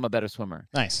to become a better swimmer.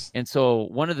 Nice. And so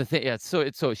one of the things,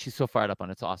 she's so fired up on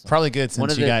it. It's awesome. Probably good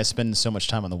since you guys spend so much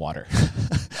time on the water.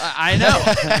 I know.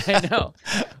 I know.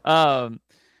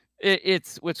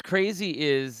 It's what's crazy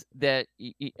is that,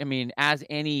 I mean, as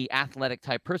any athletic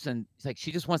type person, it's like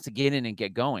she just wants to get in and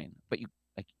get going. But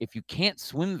if you can't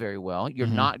swim very well, you're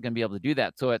not going to be able to do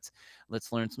that. So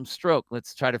let's learn some stroke.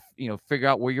 Let's try to, figure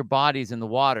out where your body's in the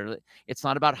water. It's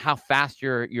not about how fast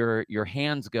your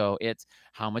hands go. It's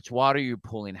how much water you're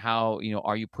pulling. How,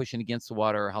 are you pushing against the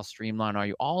water? Or how streamlined are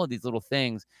you? All of these little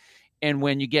things. And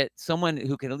when you get someone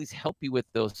who can at least help you with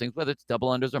those things, whether it's double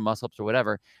unders or muscle ups or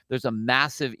whatever, there's a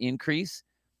massive increase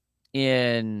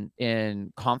in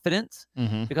confidence,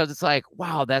 because it's like,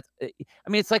 wow,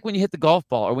 it's like when you hit the golf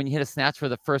ball or when you hit a snatch for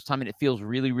the first time and it feels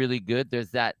really, really good. There's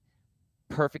that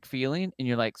perfect feeling, and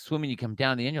you're like swimming, you come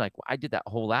down the end, you're like, well, I did that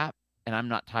whole lap and I'm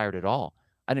not tired at all.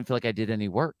 I didn't feel like I did any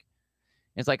work.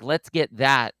 And it's like, let's get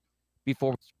that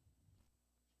before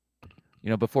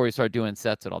you start doing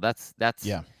sets at all. That's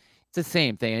yeah. It's the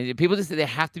same thing. People they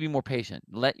have to be more patient.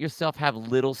 Let yourself have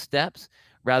little steps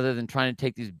rather than trying to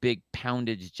take these big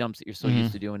poundage jumps that you're so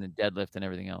used to doing in deadlift and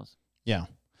everything else. Yeah.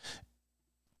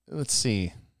 Let's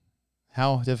see.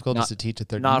 How difficult is it to teach a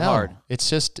 30? Not hard. It's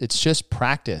just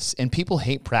practice. And people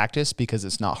hate practice because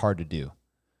it's not hard to do.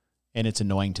 And it's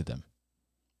annoying to them.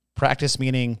 Practice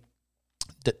meaning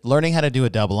that learning how to do a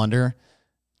double under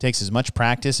takes as much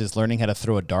practice as learning how to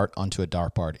throw a dart onto a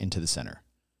dartboard into the center.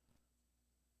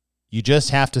 You just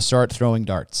have to start throwing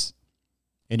darts.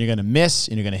 And you're going to miss,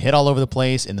 and you're going to hit all over the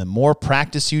place. And the more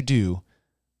practice you do,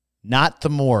 not the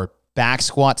more back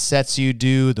squat sets you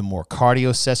do, the more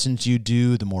cardio sessions you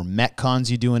do, the more Metcons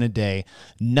you do in a day,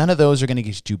 none of those are going to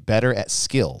get you better at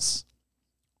skills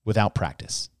without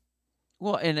practice.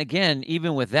 Well, and again,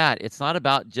 even with that, it's not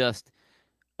about just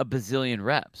a bazillion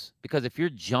reps. Because if you're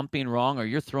jumping wrong or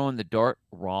you're throwing the dart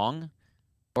wrong,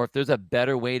 or if there's a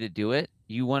better way to do it,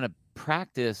 you want to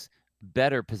practice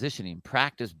better positioning,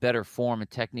 practice better form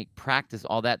and technique, practice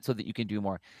all that so that you can do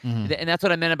more. And that's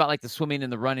what I meant about like the swimming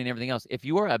and the running and everything else. If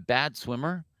you are a bad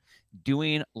swimmer,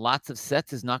 doing lots of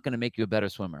sets is not going to make you a better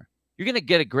swimmer. You're going to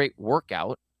get a great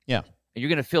workout. Yeah. And you're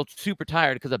going to feel super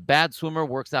tired because a bad swimmer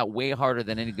works out way harder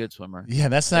than any good swimmer. Yeah,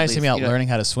 that's the nice thing about learning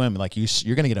how to swim. Like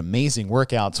you're going to get amazing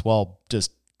workouts while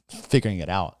just figuring it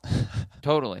out.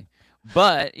 Totally.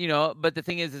 But, but the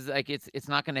thing is like it's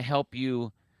not going to help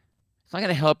you. It's not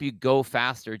going to help you go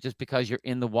faster just because you're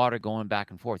in the water going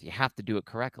back and forth. You have to do it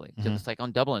correctly. Just like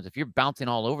on double ends. If you're bouncing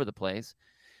all over the place,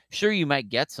 sure, you might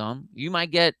get some. You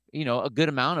might get, a good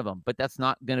amount of them, but that's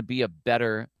not going to be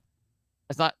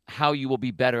that's not how you will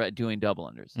be better at doing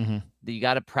double unders. You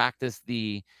got to practice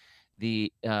the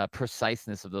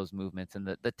preciseness of those movements and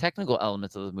the technical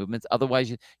elements of those movements.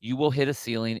 Otherwise, you will hit a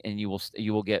ceiling and you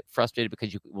will get frustrated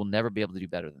because you will never be able to do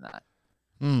better than that.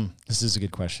 This is a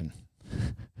good question.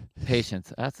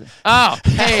 Patience. That's it. Oh,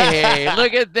 hey,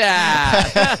 look at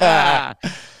that.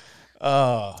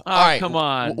 All right. Come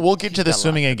on. We'll get to the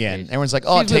swimming again. Everyone's like,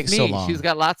 it takes so long. She's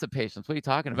got lots of patience. What are you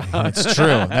talking about? That's true.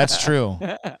 That's true.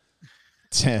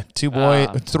 2 boys,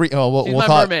 3. Oh, we'll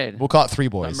call mermaid. We'll call it 3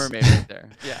 boys. My mermaid right there.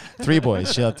 Yeah. 3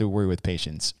 boys. She'll have to worry with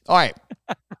patience. All right.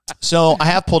 So I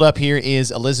have pulled up here is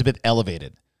Elizabeth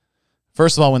Elevated.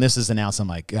 First of all, when this is announced, I'm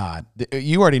like, God,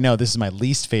 you already know this is my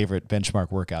least favorite benchmark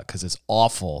workout because it's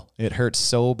awful. It hurts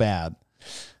so bad.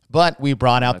 But we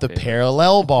brought out the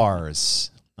parallel bars,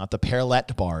 not the parallel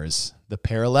bars, the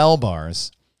parallel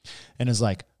bars. And it's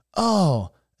like,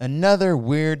 oh, another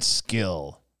weird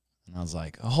skill. And I was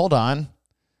like, hold on.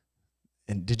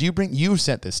 And you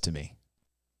sent this to me.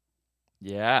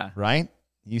 Yeah. Right?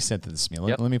 You sent this to me.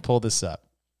 Yep. Let me pull this up.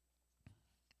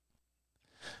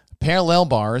 Parallel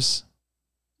bars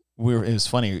it was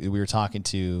funny. We were talking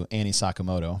to Annie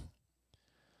Sakamoto.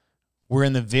 We're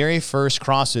in the very first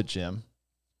CrossFit gym.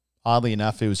 Oddly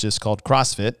enough, it was just called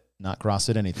CrossFit, not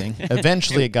CrossFit anything.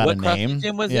 Eventually, it got a name. What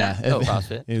gym was that? Oh,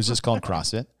 CrossFit. It was just called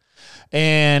CrossFit.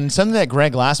 And something that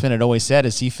Greg Glassman had always said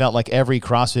is he felt like every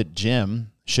CrossFit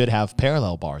gym should have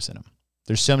parallel bars in them.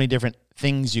 There's so many different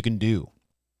things you can do,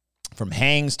 from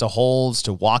hangs to holds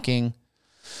to walking.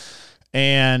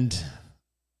 And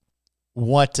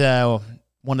what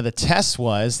one of the tests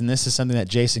was, and this is something that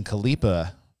Jason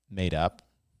Kalipa made up,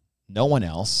 no one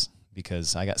else,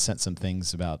 because I got sent some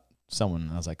things about someone,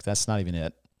 and I was like, that's not even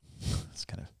it. It's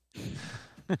kind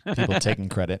of people taking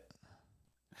credit.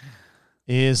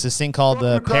 Is this thing called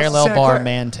the parallel bar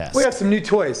man test. We have some new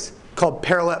toys called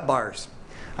parallel bars.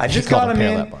 I just got them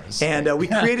in, bars. And we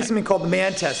created something called the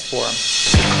man test for them.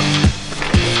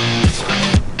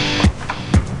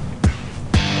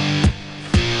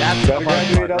 That's the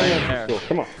hard part right there.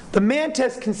 Come on. The man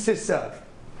test consists of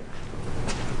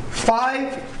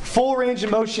 5 full range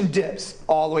of motion dips,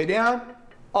 all the way down,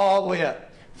 all the way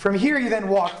up. From here, you then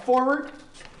walk forward,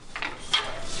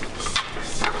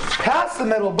 past the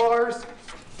middle bars,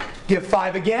 give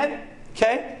 5 again,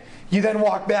 okay? You then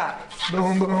walk back.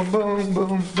 Boom, boom, boom,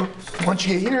 boom, boom. Once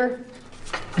you get here,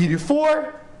 you do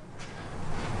 4,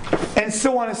 and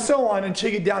so on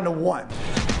until you get down to 1.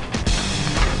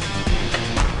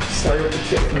 Started with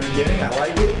the kick from the beginning, I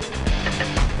like it.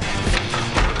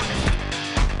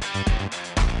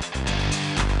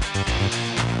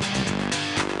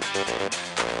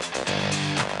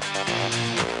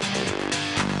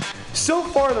 So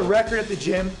far, the record at the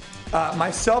gym,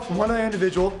 myself and one other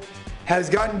individual, has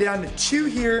gotten down to 2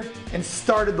 here and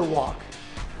started the walk.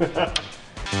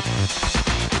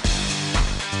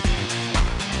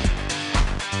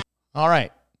 All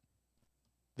right.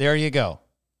 There you go.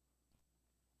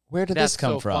 Where did this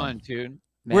come from? Fun, dude.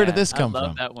 Man, where did this come from? I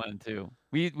love that one too.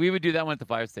 We would do that one at the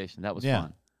fire station. That was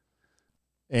fun.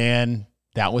 And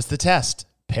that was the test.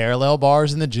 Parallel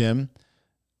bars in the gym,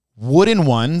 wooden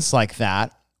ones like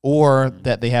that, or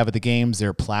that they have at the games,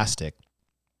 they're plastic.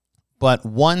 But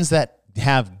ones that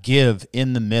have give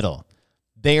in the middle,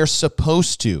 they are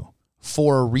supposed to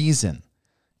for a reason.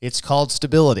 It's called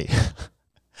stability.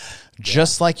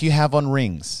 Just like you have on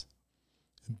rings.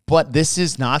 But this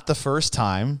is not the first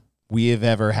time we have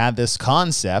ever had this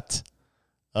concept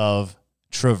of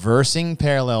traversing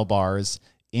parallel bars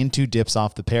into dips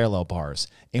off the parallel bars.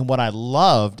 And what I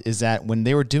loved is that when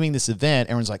they were doing this event,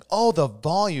 everyone's like, oh, the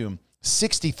volume,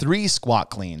 63 squat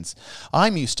cleans.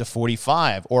 I'm used to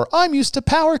 45, or I'm used to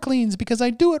power cleans because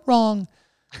I do it wrong.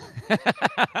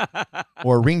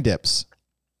 Or ring dips.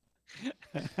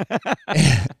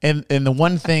 and the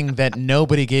one thing that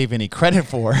nobody gave any credit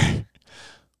for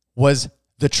was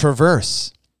the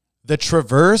traverse. The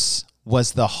traverse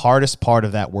was the hardest part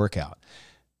of that workout.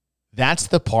 That's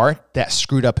the part that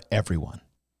screwed up everyone.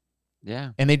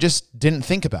 Yeah. And they just didn't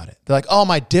think about it. They're like, oh,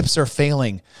 my dips are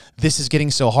failing. This is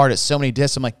getting so hard. It's so many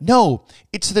dips. I'm like, no,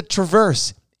 it's the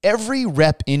traverse. Every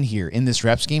rep in here in this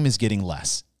rep scheme is getting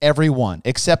less. Every one,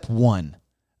 except one,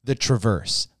 the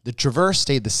traverse. The traverse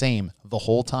stayed the same the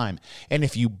whole time. And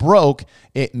if you broke,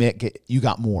 you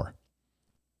got more.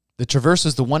 The traverse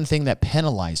is the one thing that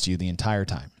penalized you the entire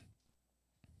time.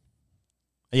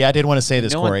 Yeah, I did want to say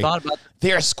this, Corey.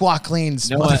 They're squat cleans,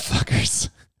 motherfuckers.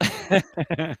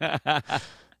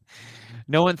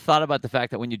 No one thought about the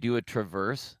fact that when you do a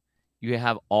traverse, you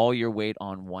have all your weight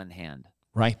on one hand.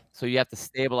 Right. So you have to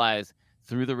stabilize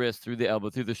through the wrist, through the elbow,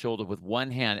 through the shoulder with one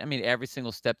hand. I mean, every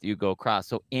single step that you go across.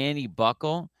 So any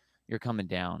buckle, you're coming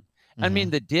down. Mm-hmm. I mean,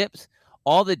 the dips,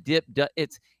 all the dip,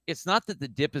 it's not that the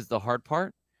dip is the hard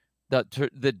part.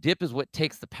 The dip is what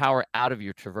takes the power out of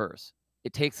your traverse.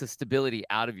 It takes the stability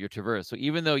out of your traverse. So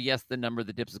even though, yes, the number of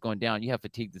the dips is going down, you have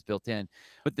fatigue that's built in,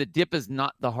 but the dip is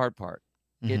not the hard part.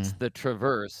 Mm-hmm. It's the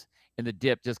traverse, and the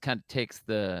dip just kind of takes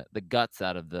the guts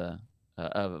out of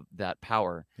of that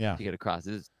power to get across.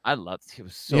 I loved it. It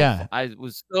was so fun. I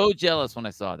was so jealous when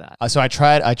I saw that. So I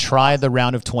tried the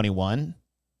round of 21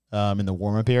 in the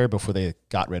warm-up area before they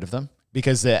got rid of them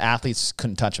because the athletes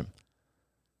couldn't touch them.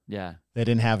 Yeah. They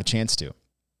didn't have a chance to.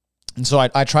 And so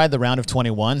I tried the round of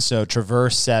 21. So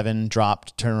traverse 7,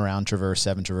 dropped, turn around, traverse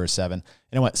 7, traverse 7.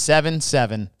 And I went 7,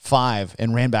 7, 5,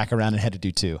 and ran back around and had to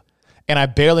do 2. And I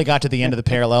barely got to the end of the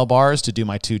parallel bars to do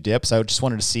my 2 dips. I just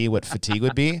wanted to see what fatigue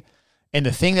would be. And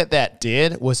the thing that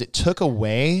did was it took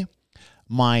away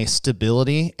my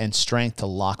stability and strength to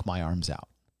lock my arms out.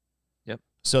 Yep.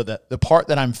 So the part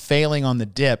that I'm failing on the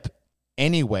dip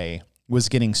anyway was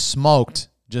getting smoked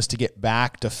just to get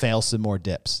back to fail some more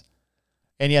dips.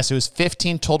 And yes, it was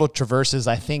 15 total traverses.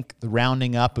 I think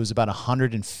rounding up, it was about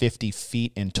 150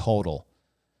 feet in total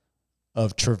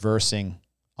of traversing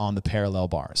on the parallel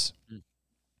bars.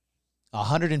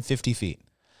 150 feet.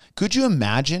 Could you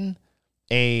imagine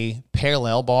a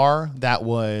parallel bar that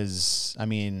was,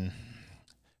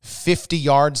 50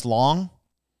 yards long?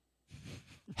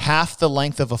 Half the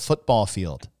length of a football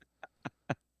field.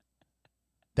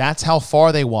 That's how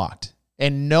far they walked.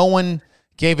 And no one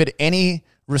gave it any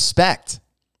respect.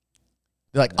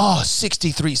 They're like,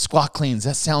 63 squat cleans.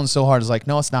 That sounds so hard. It's like,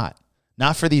 no, it's not.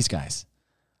 Not for these guys.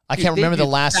 I can't remember the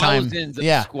last time.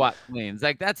 Squat cleans.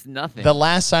 Like, that's nothing. The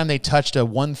last time they touched a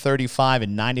 135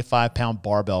 and 95-pound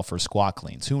barbell for squat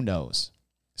cleans. Who knows?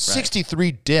 Right.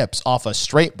 63 dips off a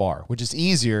straight bar, which is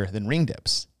easier than ring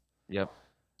dips. Yep.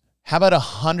 How about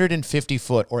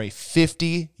 150-foot or a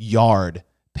 50-yard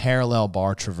parallel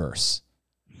bar traverse?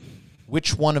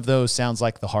 Which one of those sounds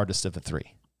like the hardest of the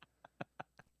three?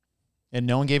 And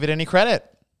no one gave it any credit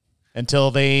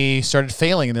until they started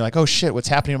failing. And they're like, oh, shit, what's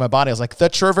happening to my body? I was like, the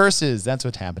traverses. That's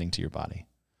what's happening to your body.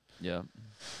 Yeah.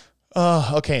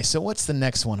 Okay, so what's the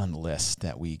next one on the list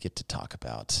that we get to talk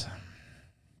about?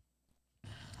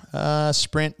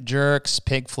 Sprint jerks,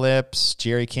 pig flips,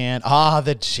 jerry can.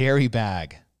 The jerry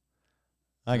bag.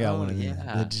 I got one of them.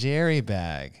 Yeah. The jerry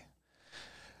bag.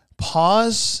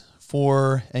 Pause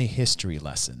for a history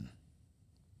lesson.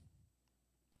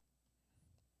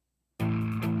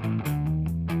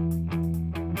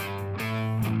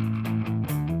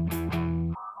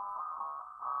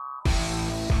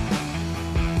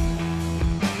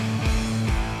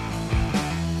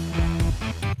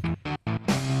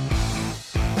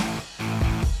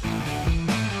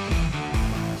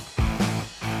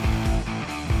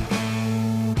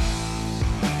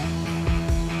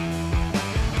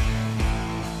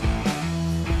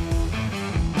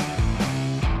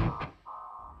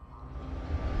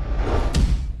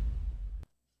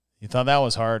 Thought that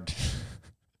was hard.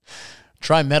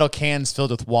 Try metal cans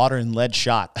filled with water and lead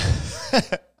shot.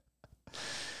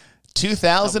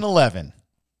 2011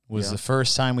 was the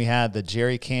first time we had the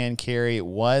jerry can carry. It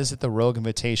was at the Rogue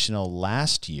Invitational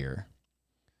last year.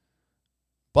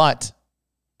 But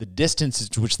the distance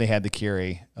to which they had the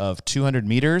carry of 200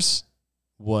 meters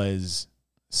was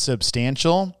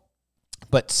substantial,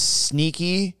 but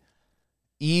sneaky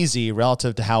easy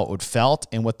relative to how it would felt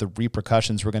and what the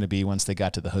repercussions were going to be once they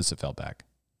got to the Husafell bag.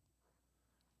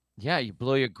 Yeah, you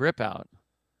blow your grip out,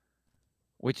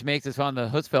 which makes it on the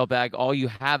Husafell bag, all you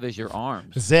have is your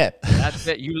arms. That's it. That's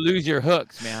it. You lose your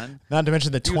hooks, man. Not to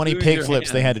mention the 20 pig flips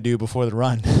hands. They had to do before the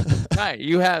run. Right.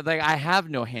 You have, I have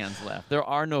no hands left. There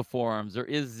are no forearms. There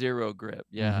is zero grip.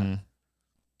 Yeah. Mm-hmm.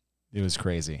 It was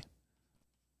crazy.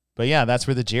 But yeah, that's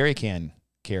where the jerry can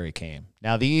carry came.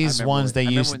 Now these ones they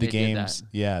used at the games.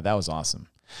 Yeah, that was awesome.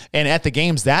 And at the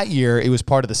games that year, it was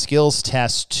part of the skills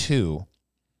test too,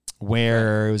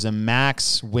 where it was a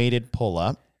max weighted pull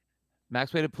up.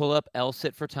 Max weighted pull up, L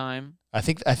sit for time. I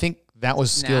think that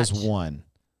was Snatch. Skills 1.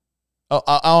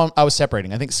 I was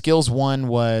separating. I think skills 1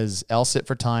 was L sit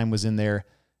for time was in there,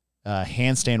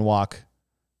 handstand walk.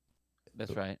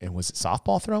 That's right. And was it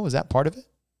softball throw? Was that part of it?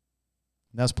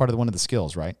 That was part of one of the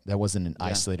skills, right? That wasn't an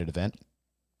isolated event.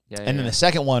 Yeah, and then the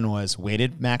second one was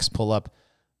weighted max pull-up,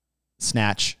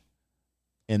 snatch,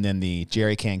 and then the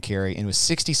jerry can carry. And it was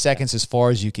 60 seconds as far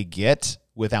as you could get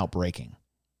without breaking.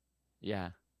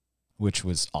 Yeah. Which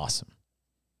was awesome.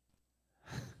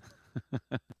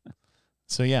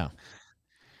 So, yeah.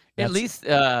 At least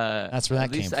that's where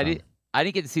that came from. I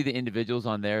didn't get to see the individuals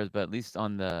on theirs, but at least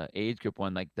on the age group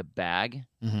one, like the bag,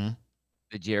 the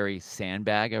jerry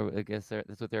sandbag, I guess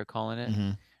that's what they're calling it.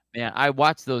 Mm-hmm. Man, I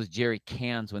watched those jerry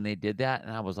cans when they did that,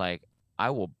 and I was like, I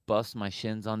will bust my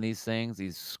shins on these things,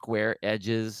 these square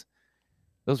edges.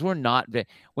 Those were not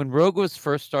when Rogue was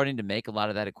first starting to make a lot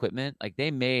of that equipment, like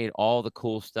they made all the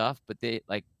cool stuff, but they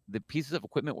the pieces of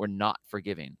equipment were not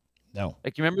forgiving. No.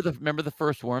 Like you remember the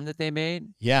first worm that they made?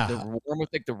 Yeah. The worm with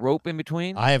the rope in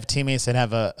between? I have teammates that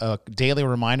have a daily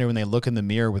reminder when they look in the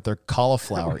mirror with their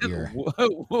cauliflower ear.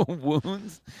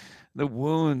 Wounds. The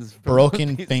wounds.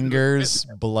 Broken fingers,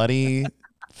 bloody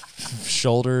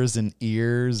shoulders and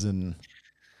ears and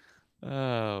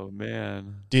oh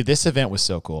man. Dude, this event was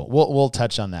so cool. We'll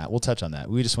touch on that.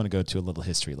 We just want to go to a little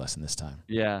history lesson this time.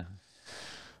 Yeah.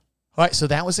 All right, so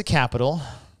that was the Capitol.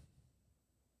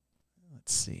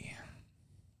 Let's see.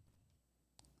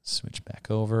 Switch back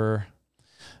over.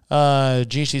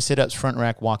 GC sit-ups, front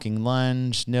rack, walking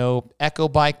lunge. Nope. Echo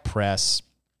bike press.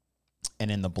 And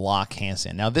in the block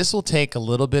handstand. Now, this will take a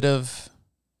little bit of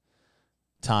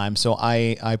time. So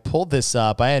I pulled this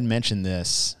up. I had mentioned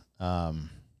this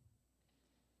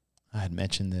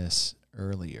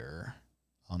earlier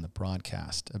on the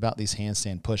broadcast about these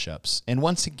handstand push-ups. And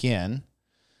once again,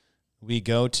 we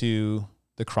go to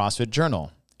the CrossFit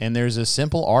Journal, and there's a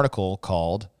simple article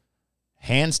called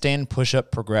Handstand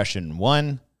Push-Up Progression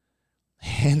 1,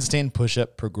 Handstand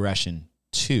Push-Up Progression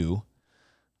 2.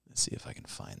 Let's see if I can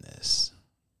find this.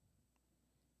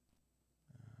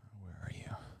 Where are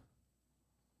you?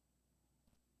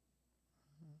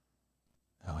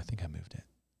 Oh, I think I moved it.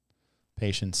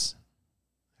 Patience,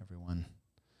 everyone.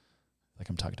 Like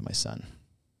I'm talking to my son.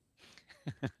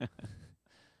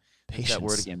 Patience. That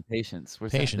word again, patience.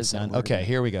 Where's Patience, son. Okay,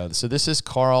 here we go. So this is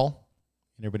Carl.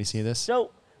 Everybody see this?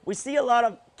 So we see a lot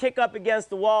of kick up against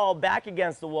the wall, back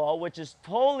against the wall, which is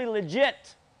totally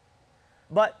legit.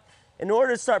 But in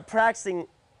order to start practicing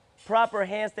proper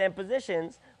handstand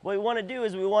positions, what we want to do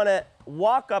is we want to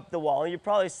walk up the wall. And you've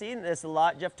probably seen this a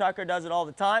lot. Jeff Tucker does it all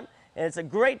the time. And it's a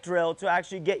great drill to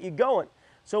actually get you going.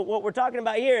 So what we're talking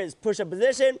about here is push-up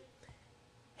position,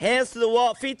 hands to the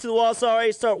wall, feet to the wall,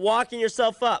 start walking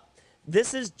yourself up.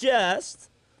 This is just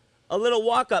a little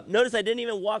walk up. Notice I didn't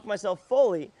even walk myself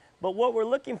fully, but what we're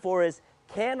looking for is,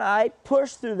 can I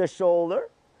push through the shoulder,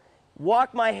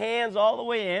 walk my hands all the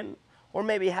way in, or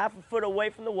maybe half a foot away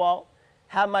from the wall,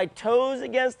 have my toes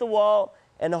against the wall,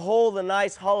 and hold a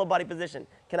nice hollow body position.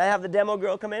 Can I have the demo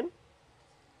girl come in?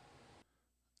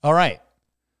 All right.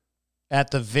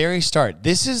 At the very start,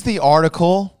 this is the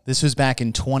article. This was back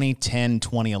in 2010,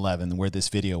 2011, where this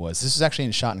video was. This is actually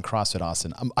shot in CrossFit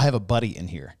Austin. I have a buddy in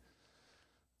here.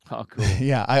 Oh, cool.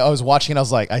 Yeah, I was watching it. I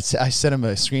was like, I sent him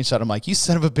a screenshot. I'm like, you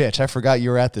son of a bitch. I forgot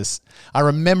you were at this. I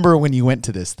remember when you went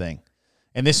to this thing.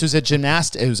 And this was it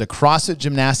was a CrossFit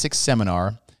gymnastics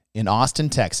seminar in Austin,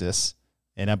 Texas.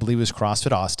 And I believe it was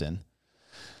CrossFit Austin.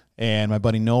 And my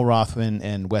buddy Noel Rothman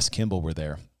and Wes Kimball were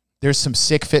there. There's some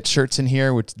sick fit shirts in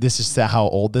here, which this is how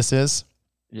old this is.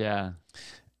 Yeah.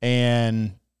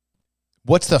 And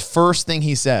what's the first thing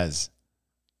he says?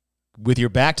 With your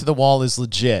back to the wall is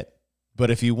legit.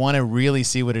 But if you want to really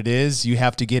see what it is, you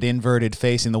have to get inverted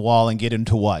facing the wall and get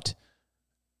into what?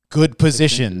 Good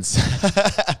positions.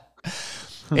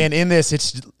 And in this,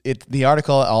 the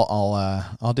article,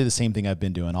 I'll do the same thing I've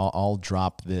been doing. I'll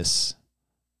drop this.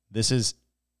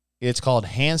 It's called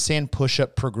Handstand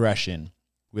Push-Up Progression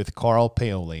with Carl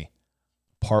Paoli,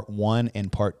 part 1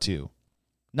 and part 2.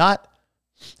 Not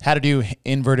how to do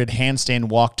inverted handstand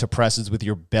walk to presses with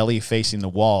your belly facing the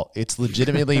wall. It's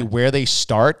legitimately where they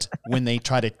start when they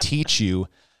try to teach you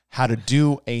how to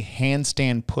do a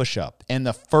handstand push-up. And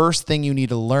the first thing you need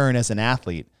to learn as an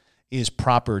athlete is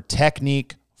proper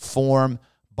technique, form,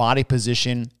 body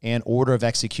position, and order of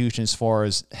execution as far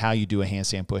as how you do a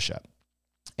handstand push-up.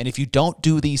 And if you don't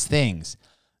do these things,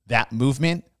 that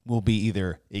movement will be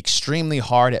either extremely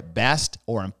hard at best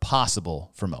or impossible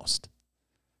for most.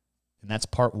 And that's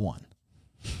part 1,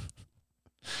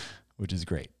 which is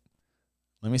great.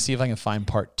 Let me see if I can find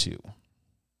part 2.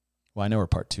 Well, I know where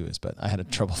part 2 is, but I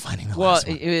had trouble finding the last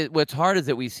one. What's hard is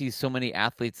that we see so many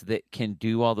athletes that can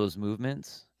do all those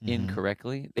movements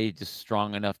incorrectly. They just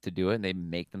strong enough to do it, and they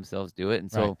make themselves do it.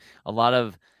 And so a lot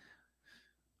of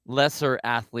lesser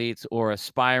athletes or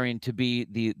aspiring to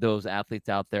be those athletes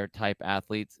out there type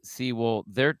athletes see, well,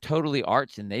 they're totally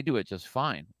arched and they do it just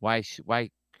fine. Why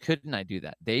couldn't I do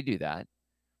that? They do that,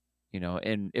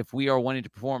 and if we are wanting to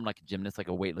perform like a gymnast, like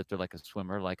a weightlifter, like a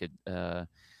swimmer, like a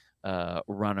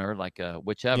runner, like a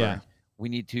whichever, we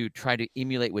need to try to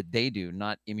emulate what they do,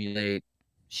 not emulate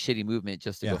shitty movement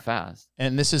just to go fast.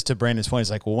 And this is to Brandon's point. It's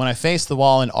like, well, when I faced the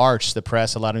wall and arched, the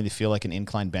press allowed me to feel like an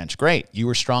inclined bench. Great. You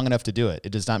were strong enough to do it.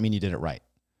 It does not mean you did it right.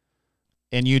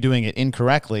 And you doing it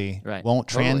incorrectly won't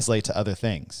translate to other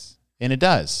things. And it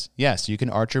does. Yes, you can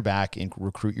arch your back and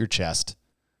recruit your chest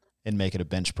and make it a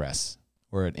bench press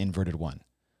or an inverted one.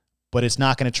 But it's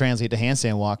not going to translate to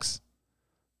handstand walks.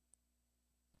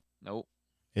 Nope.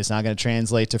 It's not going to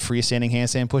translate to freestanding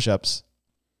handstand push-ups.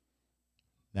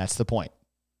 That's the point.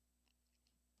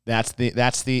 That's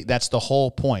the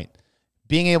whole point.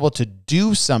 Being able to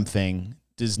do something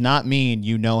does not mean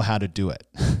you know how to do it.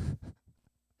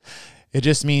 It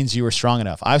just means you were strong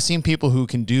enough. I've seen people who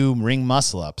can do ring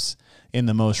muscle-ups in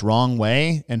the most wrong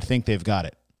way and think they've got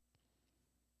it.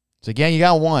 It's like, yeah, you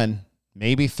got 1,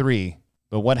 maybe 3,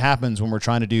 but what happens when we're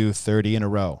trying to do 30 in a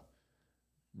row?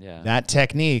 Yeah. That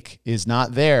technique is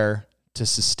not there to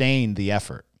sustain the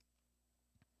effort.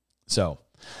 So,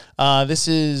 this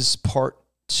is part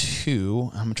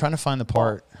 2. I'm trying to find the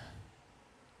part.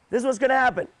 This is what's going to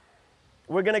happen.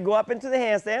 We're going to go up into the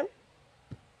handstand.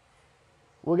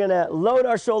 We're going to load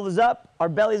our shoulders up. Our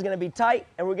belly's going to be tight.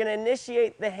 And we're going to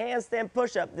initiate the handstand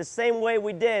push-up the same way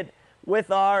we did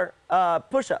with our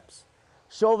push-ups.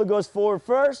 Shoulder goes forward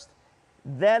first.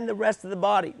 then the rest of the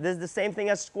body. This is the same thing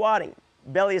as squatting.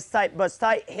 Belly is tight, butt's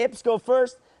tight, hips go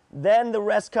first, then the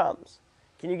rest comes.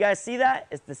 Can you guys see that?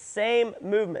 It's the same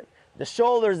movement. The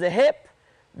shoulder is the hip,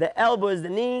 the elbow is the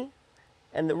knee,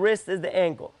 and the wrist is the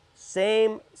ankle.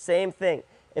 Same thing.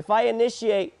 If I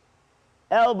initiate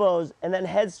elbows and then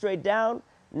head straight down,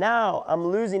 now I'm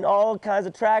losing all kinds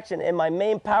of traction in my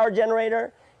main power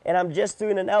generator, and I'm just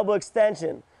doing an elbow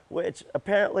extension, which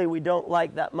apparently we don't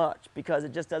like that much because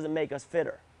it just doesn't make us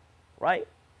fitter, right?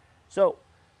 So,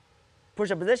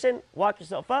 push-up position, walk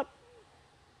yourself up.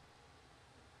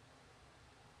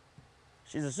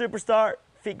 She's a superstar.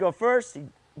 Feet go first. She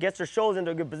gets her shoulders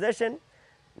into a good position.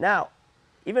 Now,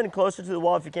 even closer to the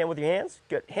wall if you can with your hands.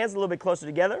 Good. Hands a little bit closer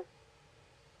together.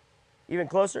 Even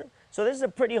closer. So this is a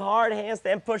pretty hard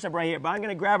handstand push-up right here, but I'm going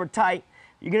to grab her tight.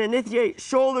 You're going to initiate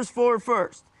shoulders forward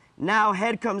first. Now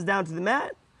head comes down to the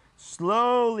mat.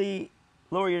 Slowly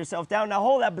lower yourself down. Now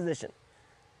hold that position.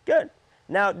 Good.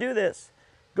 Now do this.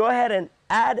 Go ahead and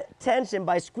add tension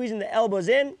by squeezing the elbows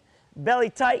in, belly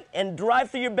tight, and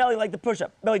drive through your belly like the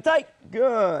push-up. Belly tight.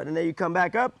 Good. And then you come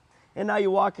back up, and now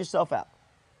you walk yourself out.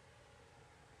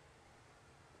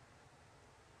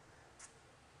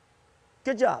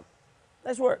 Good job.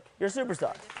 Nice work. You're a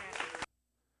superstar.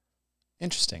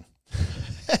 Interesting.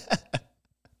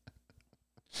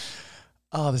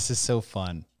 Oh, this is so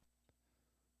fun.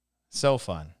 So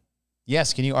fun.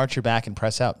 Yes, can you arch your back and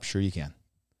press up? Sure you can.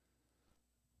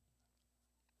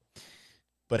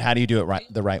 But how do you do it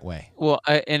the right way? Well,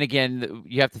 and again,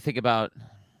 you have to think about,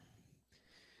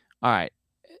 all right,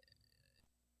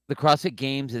 the CrossFit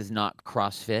Games is not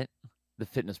CrossFit, the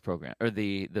fitness program, or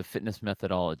the fitness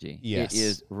methodology. Yes. It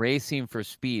is racing for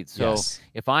speed. So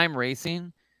if I'm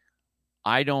racing,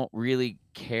 I don't really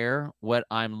care what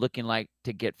I'm looking like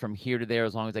to get from here to there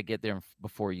as long as I get there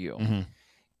before you. Mm-hmm.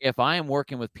 If I am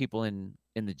working with people in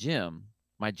the gym,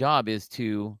 my job is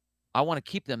I want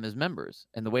to keep them as members.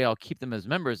 And the way I'll keep them as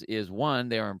members is, one,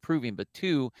 they are improving, but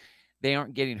two, they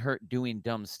aren't getting hurt doing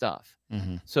dumb stuff.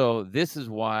 Mm-hmm. So this is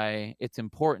why it's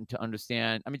important to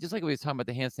understand. I mean, just like we were talking about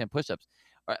the handstand push-ups,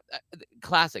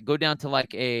 classic, go down to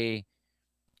I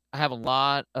have a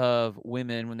lot of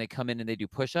women when they come in and they do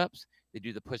push-ups, they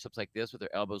do the push-ups like this with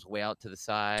their elbows way out to the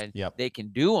side. Yep. They can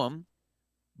do them,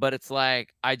 but it's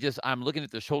like, I'm looking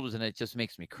at their shoulders and it just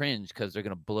makes me cringe because they're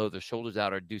going to blow their shoulders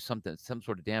out or do some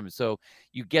sort of damage. So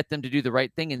you get them to do the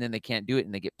right thing and then they can't do it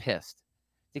and they get pissed.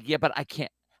 Like, yeah, but I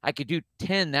can't. I could do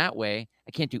 10 that way.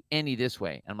 I can't do any this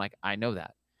way. And I'm like, I know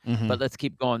that, but let's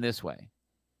keep going this way.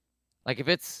 Like if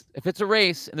it's a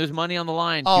race and there's money on the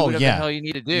line, do whatever the hell you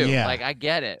need to do. Yeah. Like I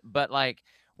get it, but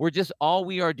all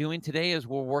we are doing today is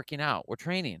we're working out. We're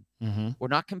training. Mm-hmm. We're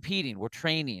not competing. We're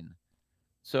training.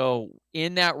 So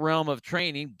in that realm of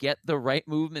training, get the right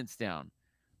movements down.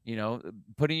 You know,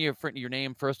 putting your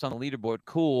name first on the leaderboard,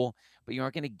 cool, but you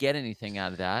aren't going to get anything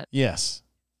out of that. Yes.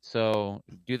 So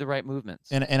do the right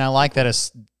movements. And I like that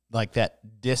as like that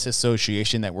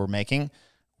disassociation that we're making.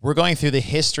 We're going through the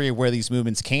history of where these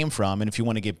movements came from, and if you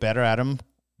want to get better at them,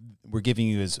 we're giving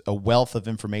you a wealth of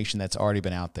information that's already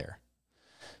been out there.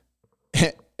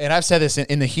 And I've said this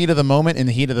in the heat of the moment, in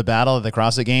the heat of the battle at the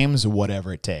CrossFit Games,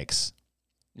 whatever it takes.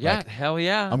 Yeah, hell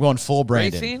yeah. I'm going full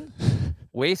Brandon.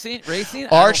 Racing.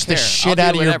 Arch the shit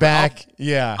out of your back.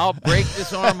 I'll break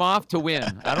this arm off to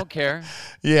win. I don't care.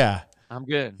 Yeah. I'm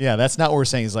good. Yeah, that's not what we're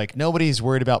saying. It's like nobody's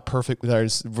worried about perfect.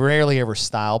 There's rarely ever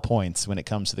style points when it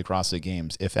comes to the CrossFit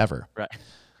Games, if ever. Right.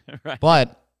 Right.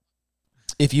 But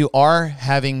if you are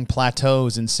having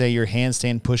plateaus in, say, your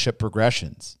handstand push-up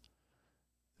progressions,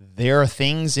 there are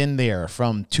things in there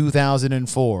from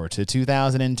 2004 to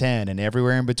 2010 and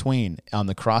everywhere in between on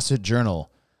the CrossFit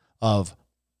Journal of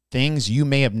things you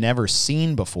may have never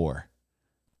seen before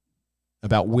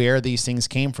about where these things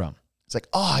came from. It's like,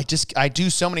 I do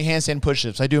so many handstand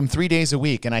push-ups. I do them 3 days a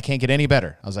week, and I can't get any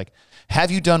better. I was like,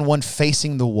 have you done one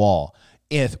facing the wall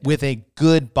with a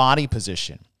good body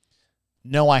position?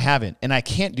 No, I haven't, and I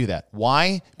can't do that.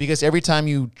 Why? Because every time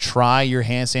you try your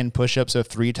handstand push-ups of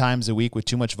 3 times a week with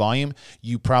too much volume,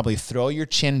 you probably throw your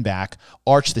chin back,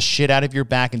 arch the shit out of your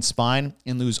back and spine,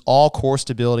 and lose all core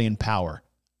stability and power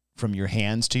from your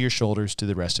hands to your shoulders to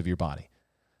the rest of your body.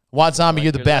 Watt Zombie,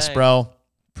 you're the best, bro.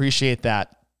 Appreciate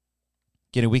that.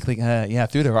 Get a weekly,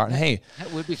 through there. Hey,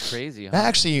 that would be crazy. Huh? That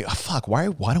actually, fuck. Why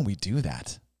don't we do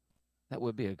that? That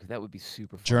would be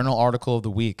super fun. Journal article of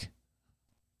the week.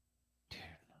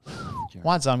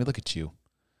 Watt Zombie, look at you.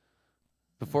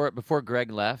 Before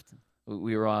Greg left,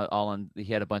 we were all on.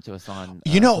 He had a bunch of us on.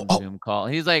 Zoom call.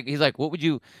 And he's like, what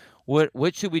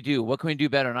should we do? What can we do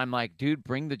better? And I'm like, dude,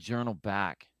 bring the journal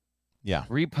back. Yeah.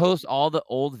 Repost all the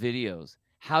old videos.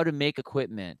 How to make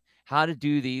equipment. how to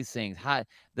do these things, how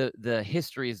the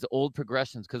histories, the old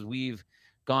progressions, because we've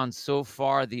gone so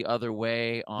far the other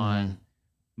way on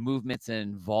movements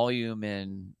and volume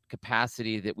and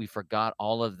capacity that we forgot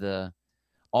all the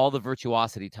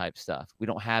virtuosity type stuff. We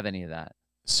don't have any of that.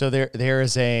 So there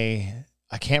is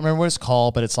I can't remember what it's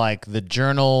called, but it's like the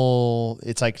journal.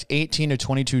 It's like 18 to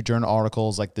 22 journal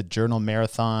articles, like the journal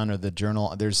marathon or the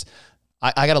journal.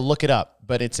 I got to look it up,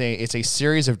 but it's a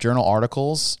series of journal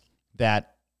articles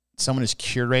that someone has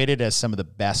curated as some of the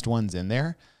best ones in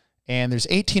there. And there's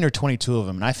 18 or 22 of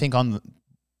them. And I think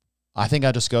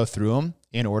I'll just go through them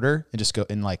in order and just go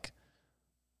in like,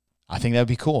 I think that would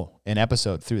be cool. An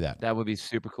episode through that. That would be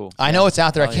super cool. I know it's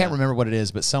out there. I can't remember what it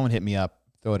is, but someone hit me up.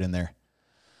 Throw it in there.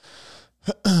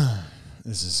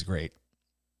 This is great.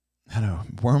 I know.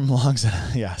 Worm logs.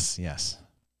 Yes.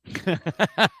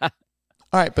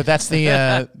 All right, but that's the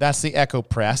Echo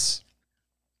Press.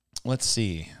 Let's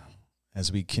see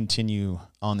as we continue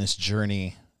on this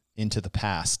journey into the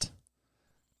past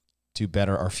to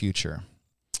better our future.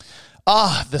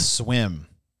 The swim.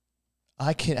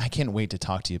 I can't wait to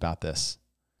talk to you about this.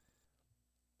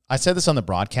 I said this on the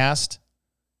broadcast.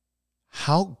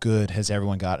 How good has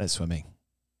everyone got at swimming?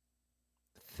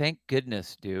 Thank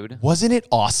goodness, dude. Wasn't it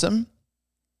awesome?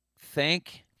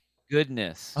 Thank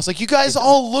goodness. I was like, you guys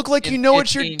all look like you know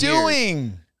what you're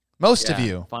doing. Most of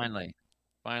you. Finally.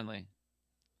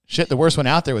 Shit, the worst one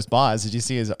out there was Boz. Did you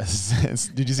see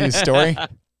his story?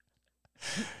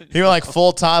 He was like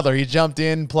full toddler. He jumped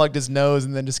in, plugged his nose,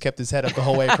 and then just kept his head up the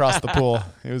whole way across the pool.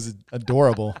 It was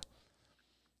adorable.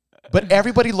 But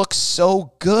everybody looks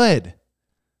so good.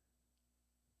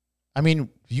 I mean,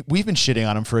 we've been shitting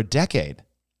on him for a decade.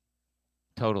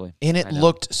 Totally. And it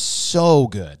looked so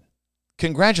good.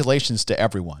 Congratulations to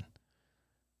everyone.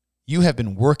 You have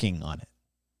been working on it.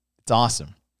 It's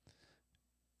awesome.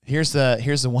 Here's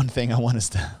the one thing I want us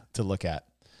to look at.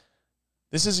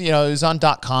 This is, it was on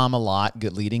 .com a lot,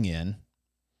 good leading in.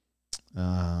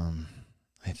 I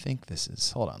think this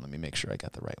is, hold on, let me make sure I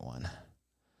got the right one.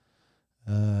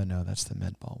 No, that's the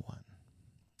MedBall one.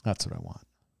 That's what I want.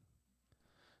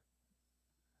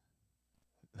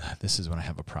 This is when I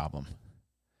have a problem.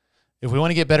 If we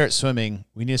want to get better at swimming,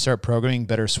 we need to start programming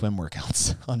better swim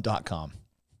workouts on .com.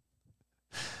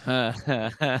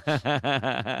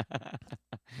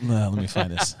 Let me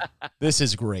find this. This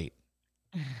is great.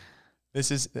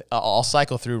 I'll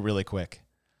cycle through really quick.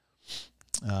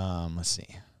 Let's see.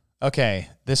 Okay,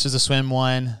 this was a swim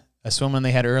one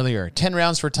they had earlier. 10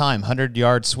 rounds for time,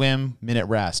 100-yard swim, minute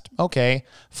rest. Okay,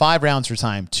 5 rounds for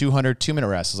time, 200, 2-minute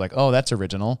rest. It's like, oh, that's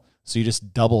original. So you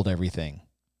just doubled everything.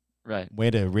 Right. Way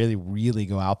to really, really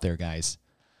go out there, guys.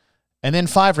 And then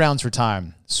 5 rounds for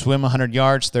time, swim 100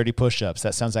 yards, 30 push-ups.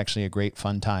 That sounds actually a great,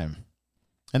 fun time.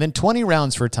 And then 20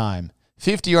 rounds for time,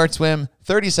 50-yard swim,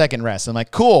 30-second rest. I'm like,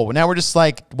 cool. Now we're just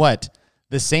like, what?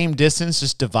 The same distance,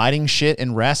 just dividing shit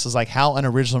and rest is like how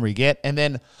unoriginal we get. And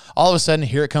then all of a sudden,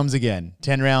 here it comes again.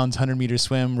 10 rounds, 100-meter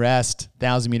swim, rest,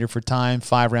 1,000-meter for time,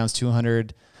 5 rounds,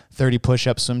 200, 30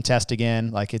 push-ups, swim test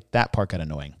again. That part got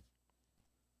annoying.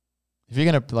 If you're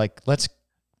going to, let's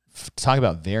talk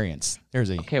about variance.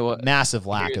 There's a massive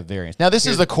lack of variance. Now, this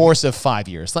is the course of 5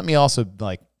 years. Let me also,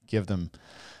 give them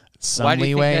some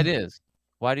leeway. Why do you think that is?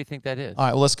 Why do you think that is? All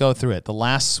right, well, let's go through it. The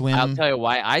last swim. I'll tell you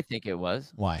why I think it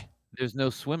was. Why? There's no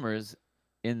swimmers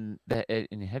in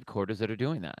headquarters that are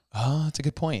doing that. Oh, that's a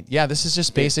good point. Yeah, this is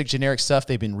just basic generic stuff.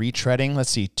 They've been retreading.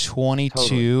 Let's see, 22.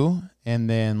 Totally. And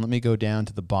then let me go down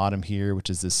to the bottom here, which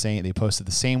is the same. They posted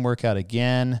the same workout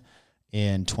again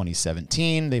in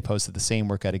 2017. They posted the same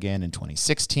workout again in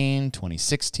 2016,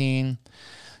 2016,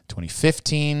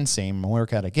 2015. Same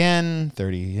workout again.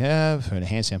 30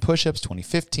 handstand push-ups,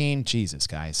 2015. Jesus,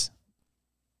 guys.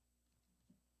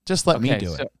 Just let me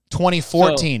do it.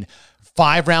 2014,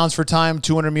 5 rounds for time,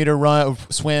 200-meter run,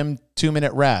 swim,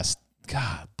 2-minute rest.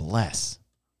 God bless.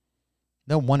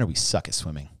 No wonder we suck at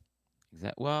swimming.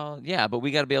 Exactly. Well, yeah, but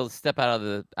we got to be able to step out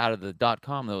of the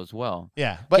 .com though as well.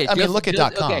 Yeah, but look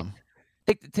at .com.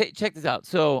 Okay. Check this out.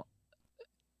 So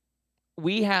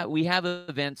we have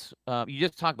events. You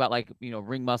just talk about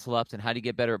ring muscle ups and how do you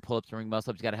get better at pull ups and ring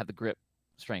muscle ups. You got to have the grip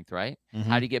strength, right? Mm-hmm.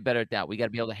 How do you get better at that? We got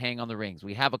to be able to hang on the rings.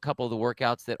 We have a couple of the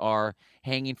workouts that are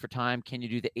hanging for time. Can you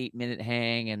do the 8-minute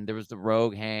hang? And there was the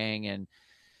rogue hang. And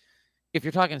if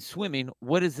you're talking swimming,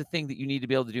 what is the thing that you need to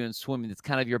be able to do in swimming that's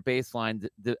kind of your baseline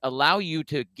that allow you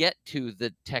to get to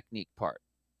the technique part?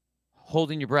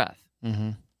 Holding your breath.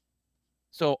 Mm-hmm.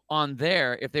 So on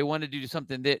there, if they wanted to do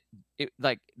something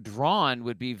that drawn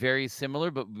would be very similar,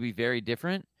 but would be very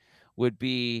different, would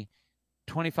be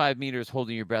 25 meters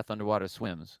holding your breath underwater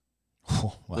swims.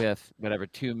 with whatever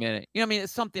 2 minute. You know what I mean?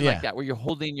 It's something like that where you're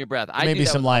holding your breath. I Maybe do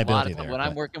that some with liability a lot of there. when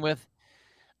I'm working with.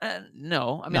 No, I mean,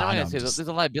 No, I'm I know, not gonna say there's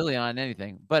a liability on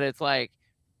anything, but it's like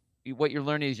what you're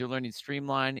learning is you're learning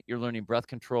streamline, you're learning breath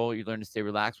control, you're learning to stay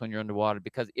relaxed when you're underwater.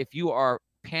 Because if you are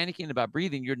panicking about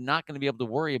breathing, you're not going to be able to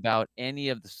worry about any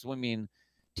of the swimming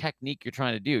technique you're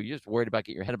trying to do. You're just worried about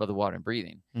getting your head above the water and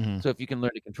breathing. Mm-hmm. So if you can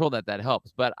learn to control that, that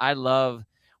helps. But I love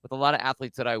with a lot of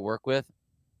athletes that I work with.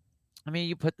 I mean,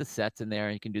 you put the sets in there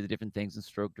and you can do the different things and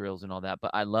stroke drills and all that.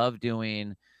 But I love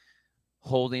doing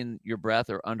holding your breath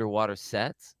or underwater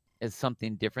sets as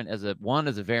something different as a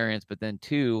variance, but then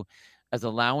two, as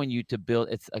allowing you to build.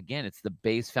 It's the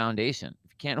base foundation.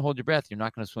 If you can't hold your breath, you're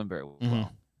not going to swim very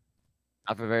well.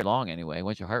 Not for very long anyway,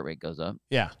 once your heart rate goes up.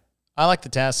 Yeah. I like the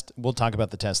test. We'll talk about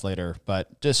the test later,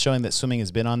 but just showing that swimming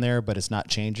has been on there, but it's not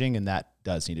changing, and that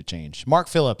does need to change. Mark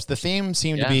Phillips, the theme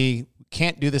seemed to be,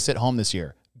 can't do this at home this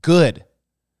year. Good.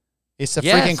 It's the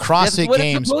freaking CrossFit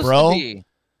Games, bro.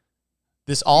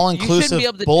 This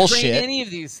all-inclusive bullshit. Train any of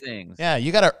these things. Yeah,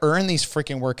 you got to earn these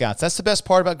freaking workouts. That's the best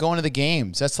part about going to the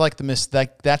games. That's like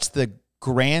that's the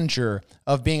grandeur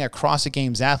of being a CrossFit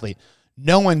Games athlete.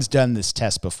 No one's done this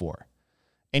test before,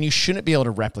 and you shouldn't be able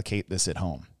to replicate this at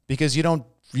home because you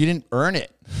didn't earn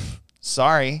it.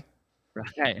 Sorry.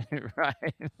 Right.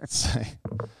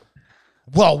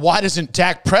 Well, why doesn't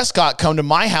Dak Prescott come to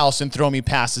my house and throw me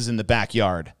passes in the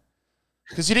backyard?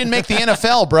 Because you didn't make the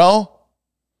NFL, bro.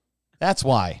 That's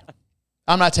why.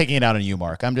 I'm not taking it out on you,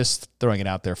 Mark. I'm just throwing it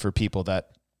out there for people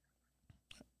that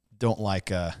don't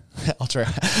like I'll try.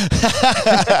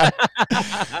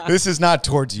 This is not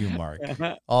towards you, Mark.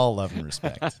 All love and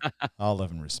respect. All love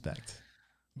and respect.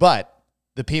 But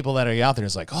the people that are out there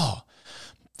is like, oh,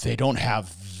 they don't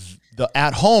have the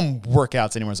at-home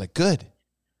workouts anymore. It's like, good.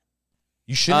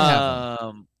 You shouldn't have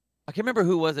them. I can't remember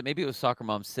who was it. Maybe it was Soccer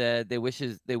Mom said they wished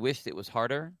it was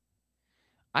harder.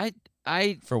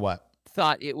 I For what?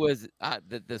 Thought it was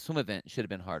the swim event should have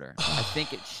been harder. I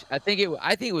think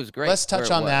it was great. Let's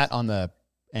touch on that on the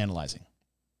analyzing.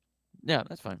 Yeah,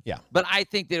 that's fine. Yeah, but I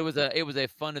think that it was a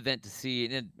fun event to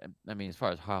see. And I mean, as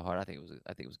far as how hard, I think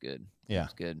it was good. Yeah, it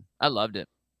was good. I loved it.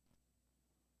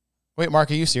 Wait,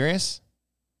 Mark, are you serious?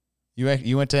 You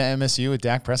went to MSU with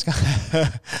Dak Prescott?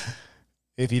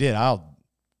 If you did,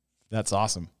 that's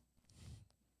awesome.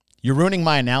 You're ruining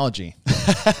my analogy.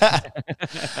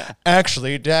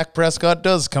 Actually, Dak Prescott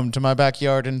does come to my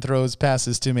backyard and throws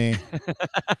passes to me.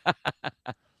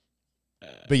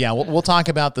 But yeah, we'll talk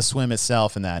about the swim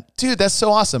itself and that. Dude, that's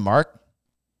so awesome, Mark.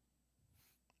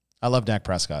 I love Dak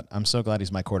Prescott. I'm so glad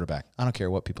he's my quarterback. I don't care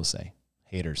what people say.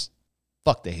 Haters.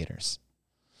 Fuck the haters.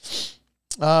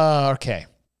 Okay.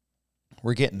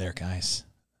 We're getting there, guys.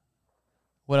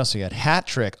 What else we got? Hat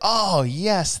trick. Oh,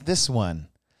 yes, this one.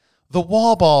 The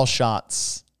wall ball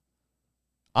shots.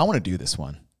 I want to do this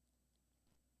one.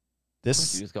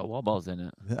 This just got wall balls in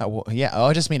it. Yeah. Oh,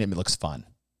 I just mean it looks fun.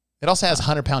 It also has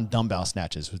 100-pound dumbbell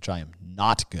snatches, which I am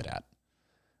not good at.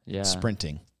 Yeah.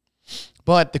 Sprinting.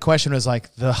 But the question was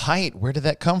like, the height, where did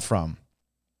that come from?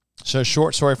 So a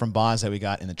short story from Boz that we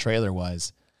got in the trailer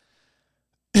was,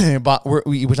 we were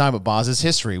talking about Boz's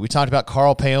history. We talked about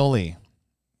Carl Paoli.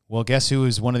 Well, guess who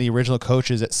was one of the original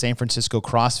coaches at San Francisco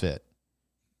CrossFit?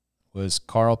 Was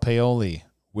Carl Paoli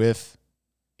with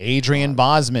Adrian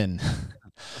Bosman,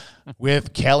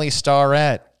 with Kelly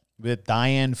Starrett, with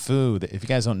Diane Fu. If you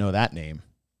guys don't know that name.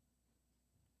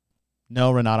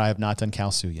 No, Renata, I have not done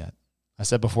Kalsu yet. I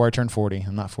said before I turned 40.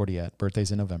 I'm not 40 yet.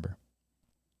 Birthday's in November.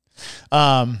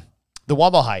 The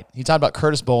wall ball height. He talked about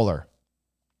Curtis Bowler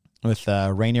with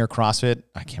Rainier CrossFit.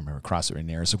 I can't remember CrossFit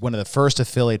Rainier. It's one of the first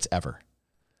affiliates ever.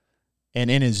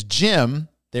 And in his gym,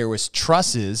 there was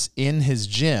trusses in his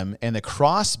gym, and the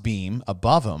cross beam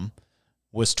above him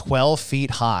was 12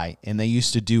 feet high, and they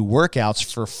used to do workouts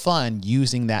for fun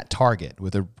using that target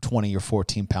with a 20 or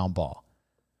 14-pound ball.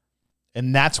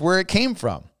 And that's where it came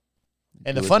from.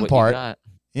 And the fun part,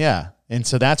 yeah, and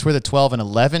so that's where the 12 and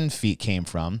 11 feet came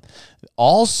from.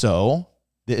 Also,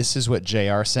 this is what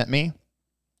JR sent me,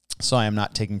 so I am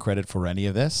not taking credit for any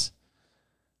of this.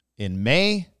 In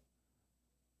May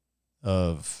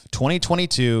of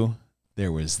 2022,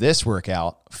 there was this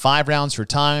workout, 5 rounds for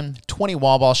time, 20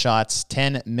 wall ball shots,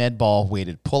 10 med ball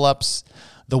weighted pull-ups.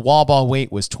 The wall ball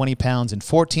weight was 20 pounds and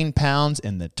 14 pounds,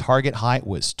 and the target height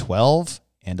was 12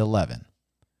 and 11.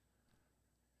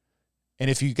 And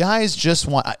if you guys just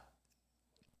want,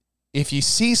 if you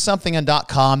see something on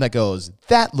 .com that goes,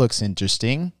 that looks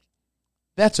interesting,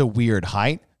 that's a weird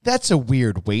height, that's a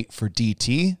weird weight for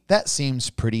DT, that seems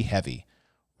pretty heavy,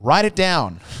 write it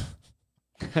down.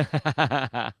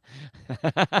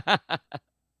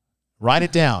 Write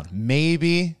it down.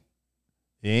 Maybe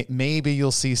Maybe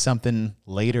you'll see something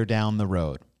later down the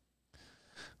road.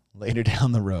 Later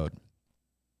down the road.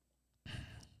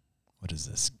 What is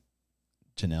this?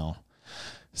 Janelle.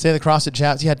 Say the CrossFit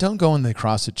chats. Yeah, don't go in the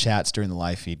CrossFit chats during the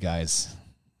live feed, guys.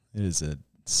 It is a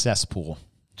cesspool.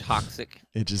 Toxic.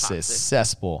 It just says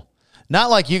cesspool. Not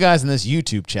like you guys in this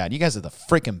YouTube chat. You guys are the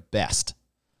freaking best.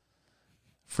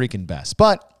 Freaking best.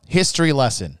 But history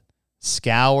lesson.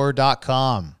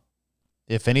 Scour.com.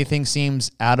 If anything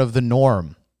seems out of the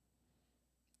norm,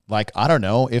 like, I don't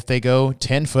know, if they go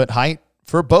 10-foot height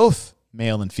for both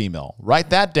male and female, write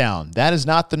that down. That is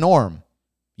not the norm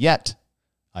yet.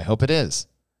 I hope it is.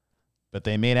 But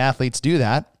they made athletes do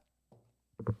that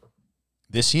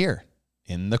this year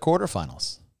in the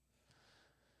quarterfinals,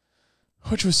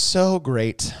 which was so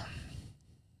great.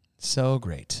 So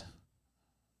great.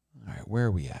 All right, where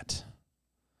are we at?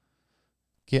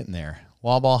 Getting there.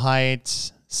 Wall ball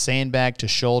height, sandbag to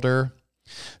shoulder.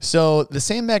 So the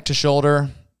sandbag to shoulder,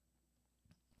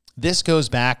 this goes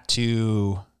back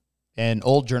to an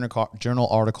old journal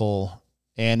article,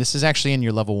 and this is actually in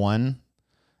your level 1,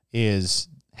 is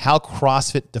how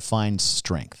CrossFit defines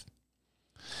strength.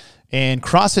 And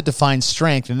CrossFit defines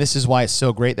strength, and this is why it's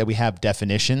so great that we have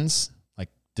definitions, like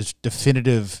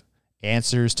definitive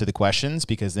answers to the questions,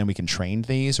 because then we can train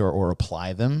these or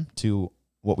apply them to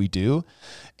what we do.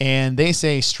 And they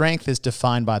say strength is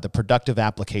defined by the productive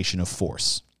application of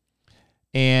force.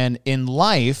 And in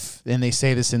life, and they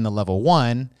say this in the level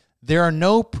 1, there are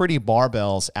no pretty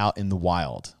barbells out in the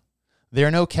wild. There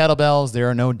are no kettlebells. There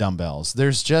are no dumbbells.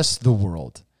 There's just the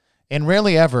world. And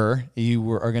rarely ever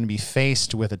you are going to be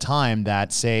faced with a time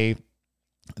that, say,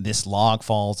 this log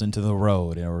falls into the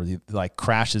road or like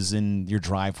crashes in your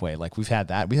driveway. Like we've had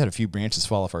that. We had a few branches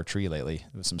fall off our tree lately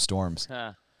with some storms.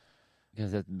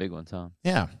 Because that's the big ones, huh?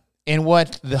 Yeah. And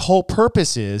what the whole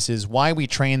purpose is why we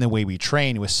train the way we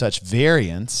train with such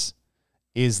variance,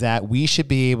 is that we should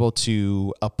be able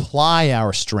to apply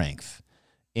our strength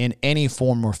in any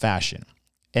form or fashion.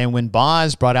 And when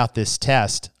Boz brought out this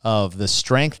test of the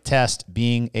strength test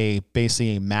being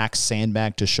basically a max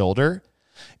sandbag to shoulder,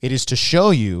 it is to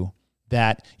show you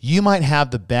that you might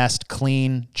have the best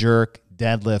clean, jerk,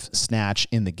 deadlift, snatch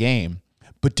in the game,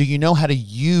 but do you know how to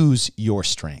use your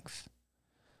strength?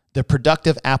 The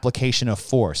productive application of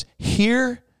force.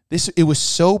 Here, it was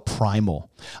so primal.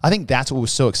 I think that's what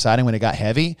was so exciting when it got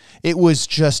heavy. It was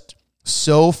just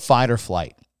so fight or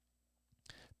flight.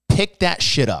 Pick that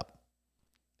shit up.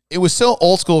 It was so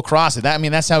old school CrossFit.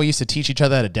 That's how we used to teach each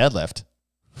other how to deadlift.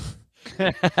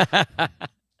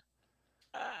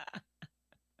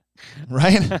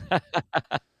 Right?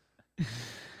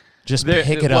 Just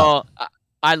pick it up.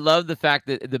 I love the fact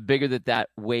that the bigger that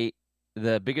weight,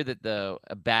 the bigger that the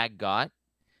bag got,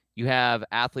 you have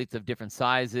athletes of different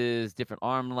sizes, different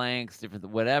arm lengths, different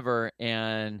whatever,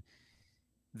 and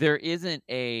there isn't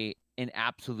an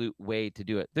absolute way to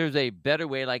do it. There's a better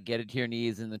way, like get it to your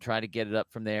knees and then try to get it up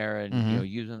from there, and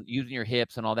using your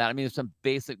hips and all that. There's some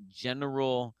basic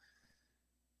general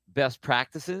best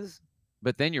practices,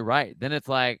 but then you're right. Then it's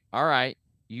like, all right,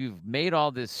 you've made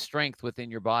all this strength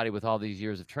within your body with all these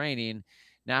years of training.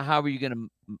 Now, how are you going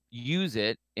to use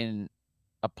it and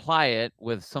apply it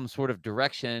with some sort of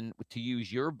direction to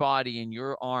use your body and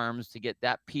your arms to get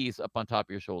that piece up on top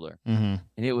of your shoulder? And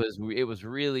it was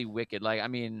really wicked. Like,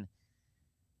 Jackie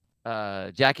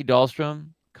Dahlstrom,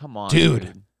 come on,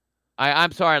 dude.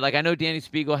 I'm sorry. Like, I know Danny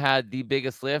Spiegel had the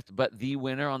biggest lift, but the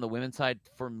winner on the women's side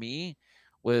for me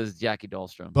was Jackie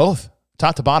Dahlstrom. Both,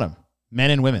 top to bottom, men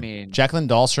and women. Jacqueline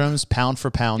Dahlstrom's pound for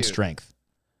pound strength.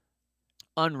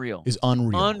 Unreal. Is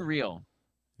unreal. Unreal.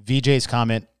 VJ's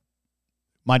comment,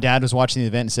 my dad was watching the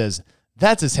event and says,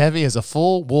 that's as heavy as a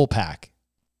full wool pack.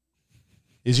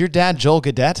 Is your dad Joel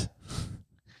Gadet?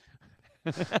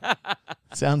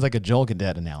 Sounds like a Joel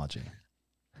Gadet analogy.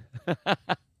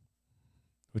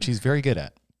 Which he's very good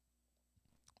at.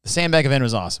 The sandbag event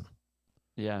was awesome.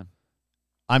 Yeah.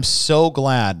 I'm so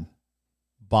glad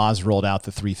Boz rolled out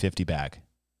the 350 bag.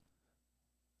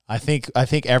 I think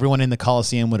everyone in the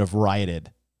Coliseum would have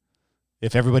rioted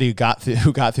if everybody who got through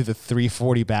the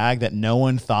 340 bag that no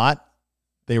one thought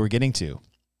they were getting to.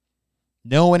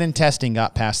 No one in testing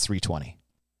got past 320.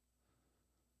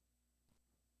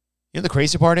 You know, the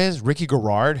crazy part is Ricky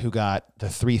Garrard, who got the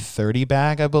 330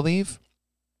 bag, I believe,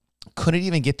 couldn't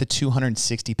even get the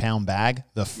 260-pound bag,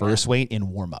 the first weight, in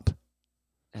warm-up.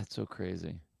 That's so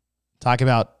crazy. Talk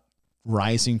about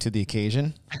rising to the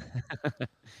occasion.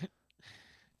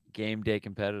 Game day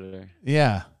competitor.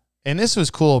 Yeah. And this was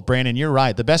cool, Brandon. You're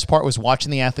right. The best part was watching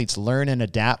the athletes learn and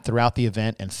adapt throughout the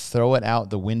event and throw it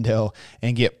out the window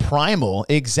and get primal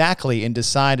exactly and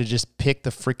decide to just pick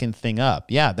the freaking thing up.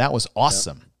 Yeah, that was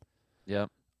awesome. Yep.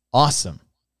 Awesome.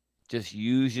 Just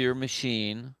use your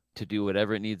machine to do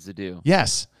whatever it needs to do.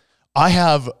 Yes. I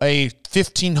have a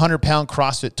 1,500-pound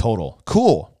CrossFit total.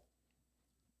 Cool.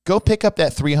 Go pick up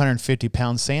that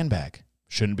 350-pound sandbag.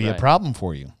 Shouldn't be a problem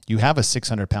for you. You have a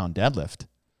 600-pound deadlift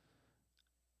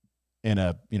and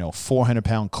a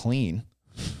 400-pound clean.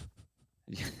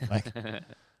 Like,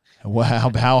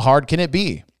 how hard can it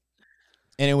be?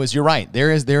 And it was, you're right.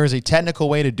 There is a technical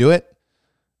way to do it.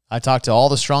 I talked to all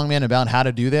the strongmen about how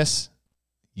to do this.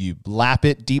 You lap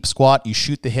it, deep squat, you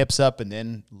shoot the hips up and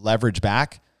then leverage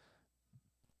back.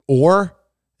 Or,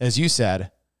 as you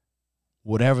said,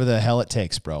 whatever the hell it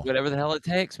takes, bro. Whatever the hell it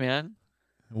takes, man.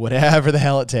 Whatever the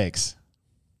hell it takes.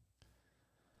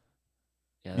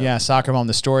 Yeah, Soccer Mom,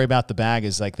 the story about the bag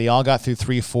is like they all got through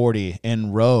 340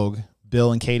 and Rogue,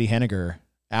 Bill and Katie Henniger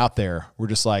out there were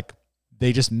just like,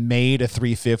 they just made a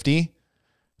 350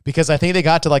 because I think they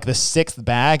got to like the 6th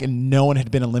bag and no one had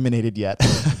been eliminated yet.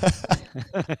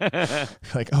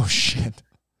 Like, oh shit.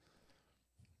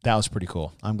 That was pretty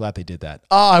cool. I'm glad they did that.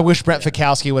 Oh, I wish Brent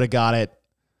Fikowski would have got it.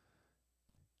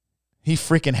 He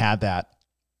freaking had that.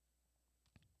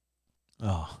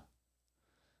 Oh,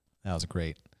 that was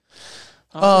great.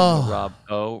 Oh, Rob.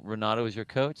 Oh, Renato is your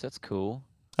coach? That's cool.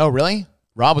 Oh, really?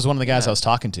 Rob was one of the guys I was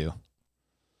talking to.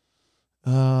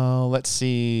 Let's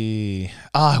see.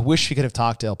 I wish we could have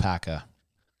talked to Alpaca.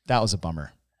 That was a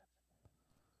bummer.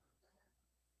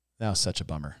 That was such a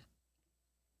bummer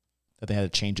that they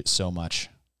had to change it so much.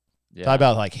 Yeah. Talk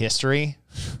about like history.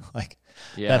 Like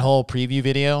that whole preview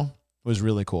video was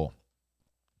really cool.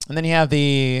 And then you have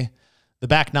the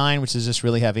back 9, which is just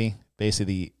really heavy.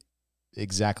 Basically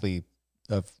exactly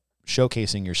of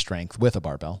showcasing your strength with a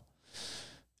barbell.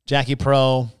 Jackie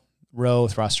Pro, row,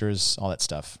 thrusters, all that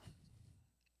stuff.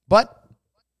 But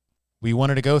we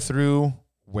wanted to go through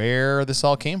where this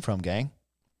all came from, gang.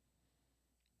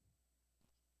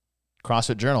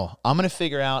 CrossFit Journal. I'm going to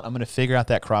figure out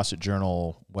that CrossFit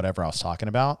Journal, whatever I was talking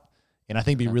about. And I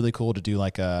think it'd be really cool to do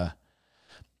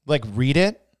read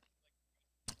it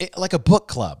like a book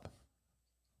club.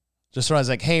 Just so I was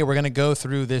like, hey, we're going to go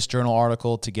through this journal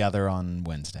article together on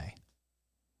Wednesday.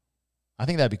 I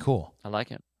think that'd be cool. I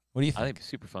like it. What do you think? I think it'd be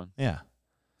super fun. Yeah.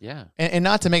 Yeah. And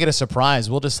not to make it a surprise,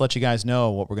 we'll just let you guys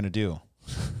know what we're going to do.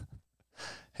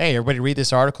 Hey, everybody read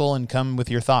this article and come with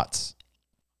your thoughts.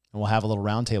 And we'll have a little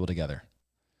round table together.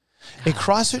 A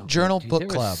CrossFit Journal book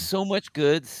club. So much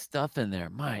good stuff in there.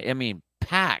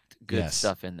 Packed good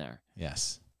stuff in there.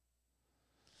 Yes.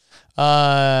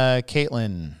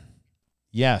 Caitlin.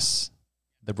 Yes.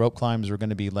 The rope climbs were going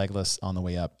to be legless on the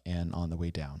way up and on the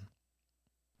way down.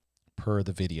 Per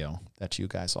the video that you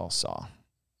guys all saw.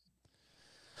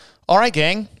 All right,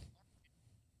 gang.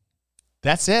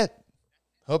 That's it.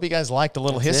 Hope you guys liked a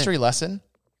little history lesson.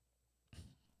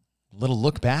 A little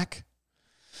look back.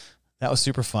 That was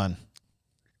super fun.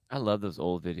 I love those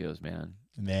old videos, man.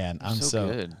 Man, I'm so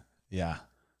good. Yeah.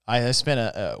 I spent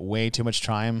a way too much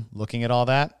time looking at all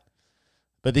that.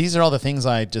 But these are all the things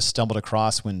I just stumbled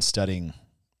across when studying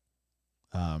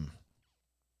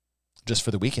just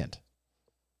for the weekend.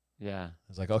 Yeah. I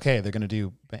was like, okay, they're going to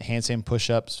do handstand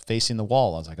push-ups facing the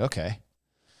wall. I was like, okay.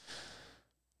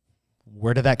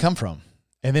 Where did that come from?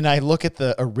 And then I look at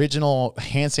the original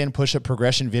handstand push-up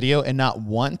progression video and not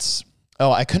once.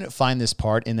 Oh, I couldn't find this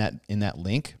part in that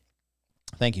link.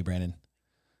 Thank you, Brandon.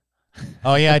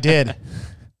 Oh, yeah, I did.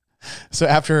 So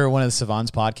after one of the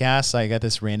Savant's podcasts, I got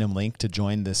this random link to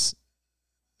join this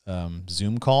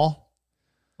Zoom call.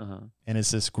 Uh-huh. And it's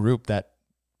this group that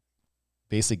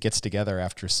basically gets together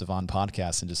after Savant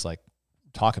podcasts and just like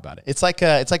talk about it. It's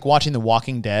like watching The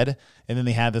Walking Dead, and then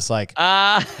they had this like, you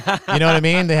know what I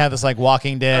mean? They have this like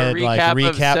Walking Dead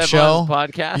recap show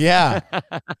podcast. Yeah.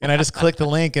 And I just clicked the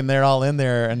link, and they're all in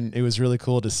there, and it was really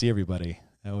cool to see everybody.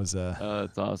 That was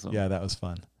that's awesome. Yeah, that was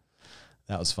fun.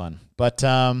 That was fun. But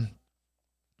oh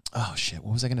shit,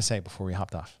 what was I gonna say before we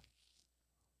hopped off?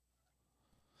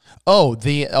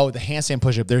 The handstand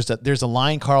push-up. There's a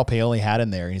line Carl Paoli had in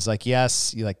there. He's like,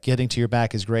 yes, you like getting to your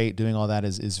back is great. Doing all that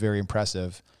is very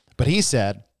impressive. But he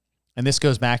said, and this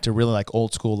goes back to really like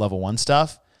old school level 1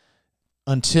 stuff,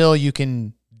 until you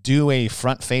can do a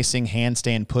front-facing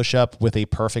handstand push-up with a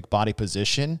perfect body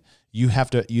position, you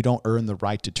don't earn the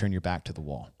right to turn your back to the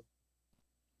wall.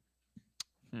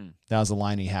 That was the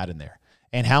line he had in there.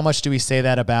 And how much do we say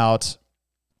that about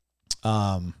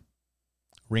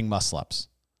ring muscle-ups?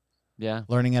 Yeah.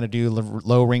 Learning how to do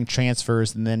low ring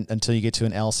transfers, and then until you get to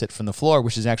an L-sit from the floor,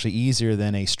 which is actually easier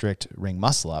than a strict ring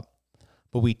muscle up.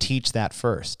 But we teach that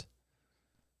first.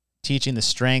 Teaching the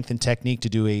strength and technique to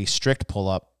do a strict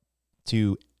pull-up,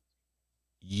 to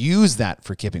use that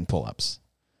for kipping pull-ups.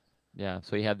 Yeah,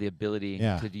 so you have the ability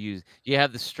to use, you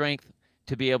have the strength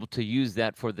to be able to use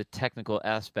that for the technical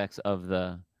aspects of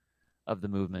the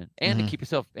movement, and to keep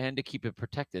yourself, and to keep it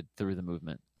protected through the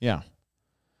movement. Yeah.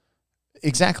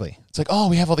 Exactly. It's like, oh,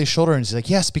 we have all these shoulder injuries. Like,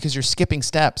 yes, because you're skipping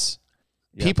steps.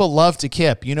 Yep. People love to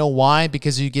kip. You know why?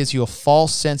 Because it gives you a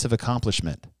false sense of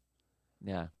accomplishment.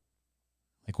 Yeah.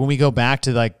 Like when we go back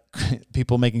to like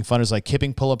people making fun of us, like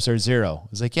kipping pull-ups are 0.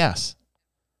 It's like, yes,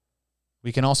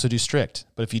 we can also do strict.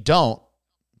 But if you don't,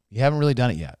 you haven't really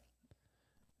done it yet.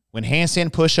 When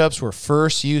handstand push-ups were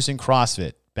first used in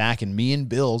CrossFit back in me and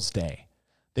Bill's day,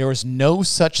 there was no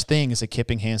such thing as a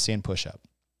kipping handstand push-up.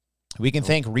 We can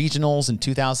thank regionals in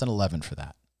 2011 for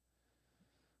that.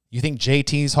 You think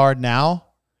JT's hard now?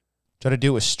 Try to do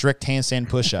it with strict handstand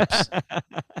push-ups.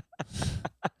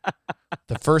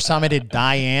 The first time I did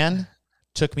Diane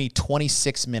took me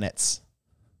 26 minutes.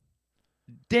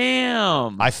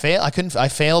 Damn. I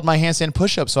failed my handstand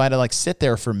push-up, so I had to like sit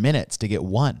there for minutes to get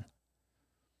one.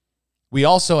 We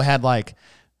also had like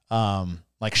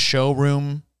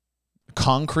showroom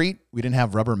concrete. We didn't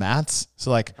have rubber mats.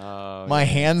 So like my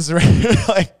hands were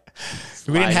like,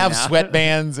 we didn't have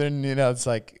sweatbands, and it's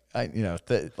like I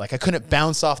couldn't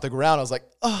bounce off the ground. I was like,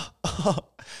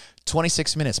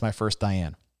 26 minutes my first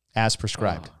Diane as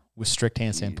prescribed with strict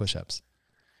handstand push-ups.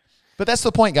 But that's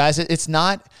the point, guys. It's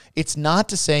not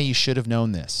to say you should have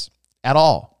known this at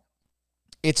all.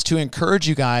 It's to encourage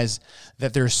you guys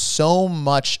that there's so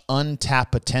much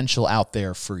untapped potential out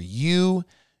there for you,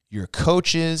 your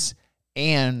coaches,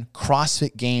 and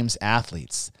CrossFit Games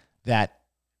athletes, that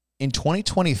in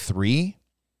 2023,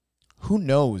 who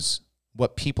knows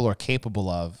what people are capable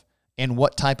of and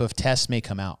what type of tests may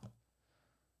come out.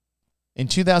 In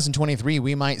 2023,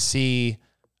 we might see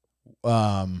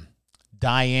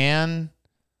Diane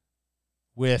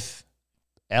with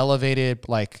elevated,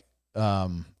 like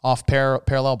off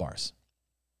parallel bars.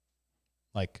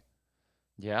 Like,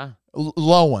 yeah.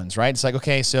 Low ones, right? It's like,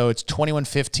 okay, so it's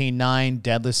 21-15-9,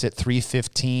 deadlifts at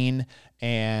 315,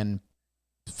 and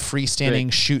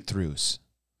freestanding shoot throughs.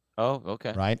 Oh,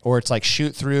 okay. Right? Or it's like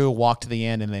shoot through, walk to the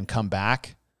end, and then come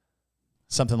back.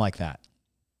 Something like that.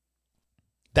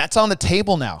 That's on the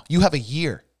table now. You have a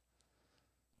year.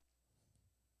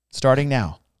 Starting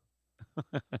now.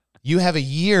 You have a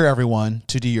year, everyone,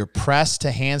 to do your press to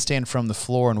handstand from the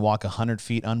floor and walk 100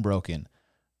 feet unbroken.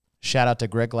 Shout out to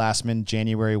Greg Glassman,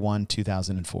 January 1,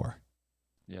 2004.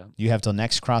 Yeah. You have till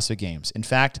next CrossFit Games. In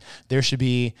fact, there should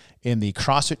be in the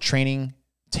CrossFit training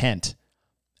tent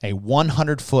a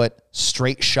 100-foot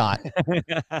straight shot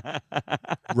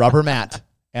rubber mat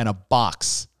and a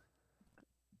box.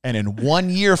 And in 1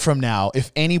 year from now,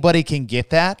 if anybody can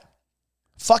get that,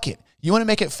 fuck it. You want to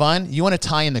make it fun? You want to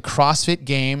tie in the CrossFit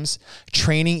Games,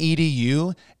 training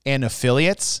EDU, and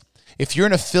affiliates? If you're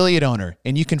an affiliate owner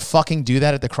and you can fucking do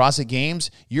that at the CrossFit Games,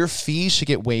 your fees should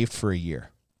get waived for a year.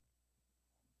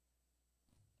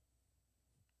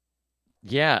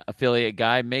 Yeah, affiliate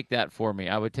guy, make that for me.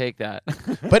 I would take that.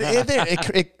 But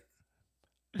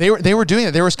they were doing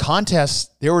it. There was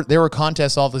contests. There were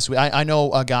contests all this week. I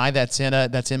know a guy that's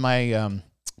in my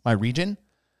my region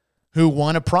who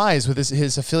won a prize with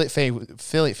his affiliate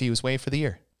fee was waived for the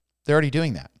year. They're already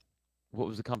doing that. What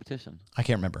was the competition? I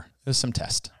can't remember. It was some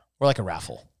test or like a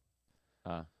raffle.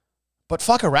 But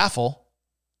fuck a raffle.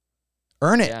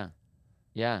 Earn it. Yeah.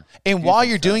 Yeah. And while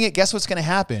you're doing it, guess what's going to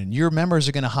happen? Your members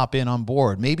are going to hop in on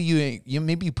board. Maybe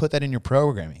you put that in your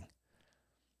programming.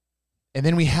 And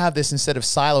then we have this, instead of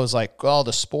silos like, well,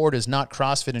 the sport is not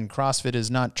CrossFit and CrossFit is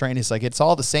not training. It's like, it's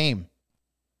all the same.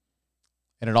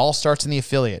 And it all starts in the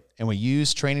affiliate. And we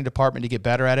use training department to get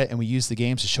better at it. And we use the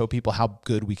games to show people how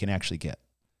good we can actually get.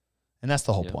 And that's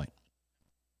the whole point.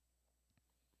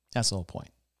 That's the whole point.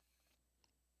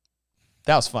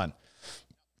 That was fun.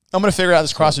 I'm going to figure out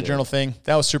this CrossFit Journal thing.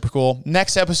 That was super cool.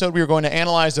 Next episode, we are going to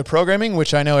analyze the programming,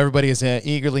 which I know everybody is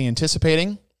eagerly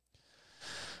anticipating.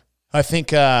 I think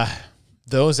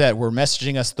those that were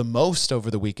messaging us the most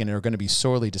over the weekend are going to be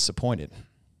sorely disappointed.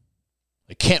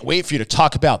 I can't wait for you to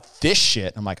talk about this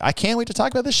shit. I'm like, I can't wait to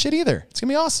talk about this shit either. It's going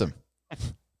to be awesome.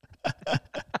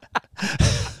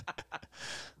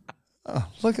 Oh,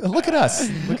 look at us.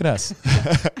 Look at us.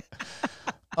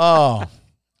 Oh,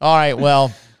 all right.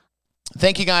 Well,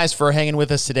 Thank you guys for hanging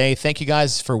with us today. Thank you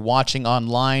guys for watching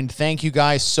online. Thank you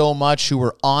guys so much who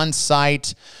were on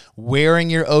site, wearing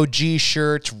your OG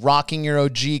shirts, rocking your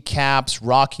OG caps,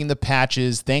 rocking the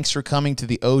patches. Thanks for coming to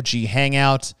the OG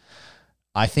Hangout.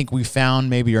 I think we found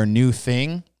maybe our new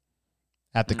thing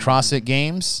at the CrossFit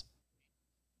Games.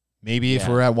 Maybe if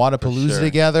we're at Wodapalooza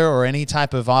together or any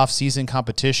type of off-season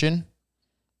competition,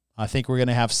 I think we're going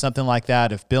to have something like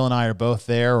that. If Bill and I are both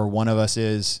there or one of us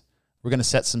is, we're going to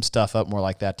set some stuff up more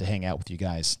like that to hang out with you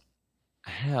guys.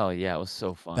 Hell yeah, it was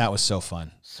so fun. That was so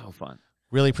fun. So fun.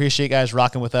 Really appreciate you guys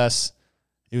rocking with us.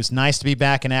 It was nice to be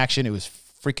back in action. It was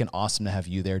freaking awesome to have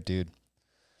you there, dude.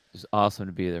 It was awesome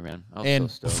to be there, man.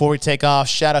 And so before we take off,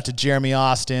 shout out to Jeremy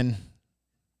Austin,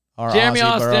 our Jeremy Aussie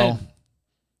Austin. bro.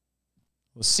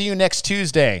 We'll see you next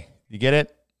Tuesday. You get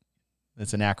it?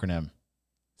 It's an acronym.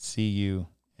 See you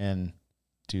in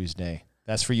Tuesday.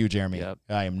 That's for you, Jeremy. Yep.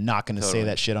 I am not going to say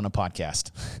that shit on a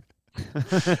podcast.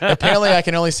 Apparently, I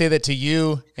can only say that to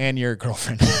you and your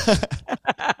girlfriend,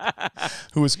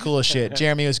 who was cool as shit.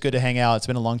 Jeremy, it was good to hang out. It's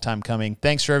been a long time coming.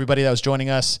 Thanks for everybody that was joining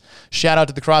us. Shout out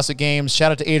to the CrossFit Games.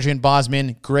 Shout out to Adrian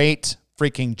Bosman. Great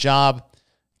freaking job.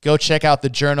 Go check out the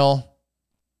journal.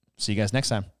 See you guys next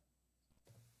time.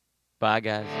 Bye,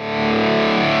 guys.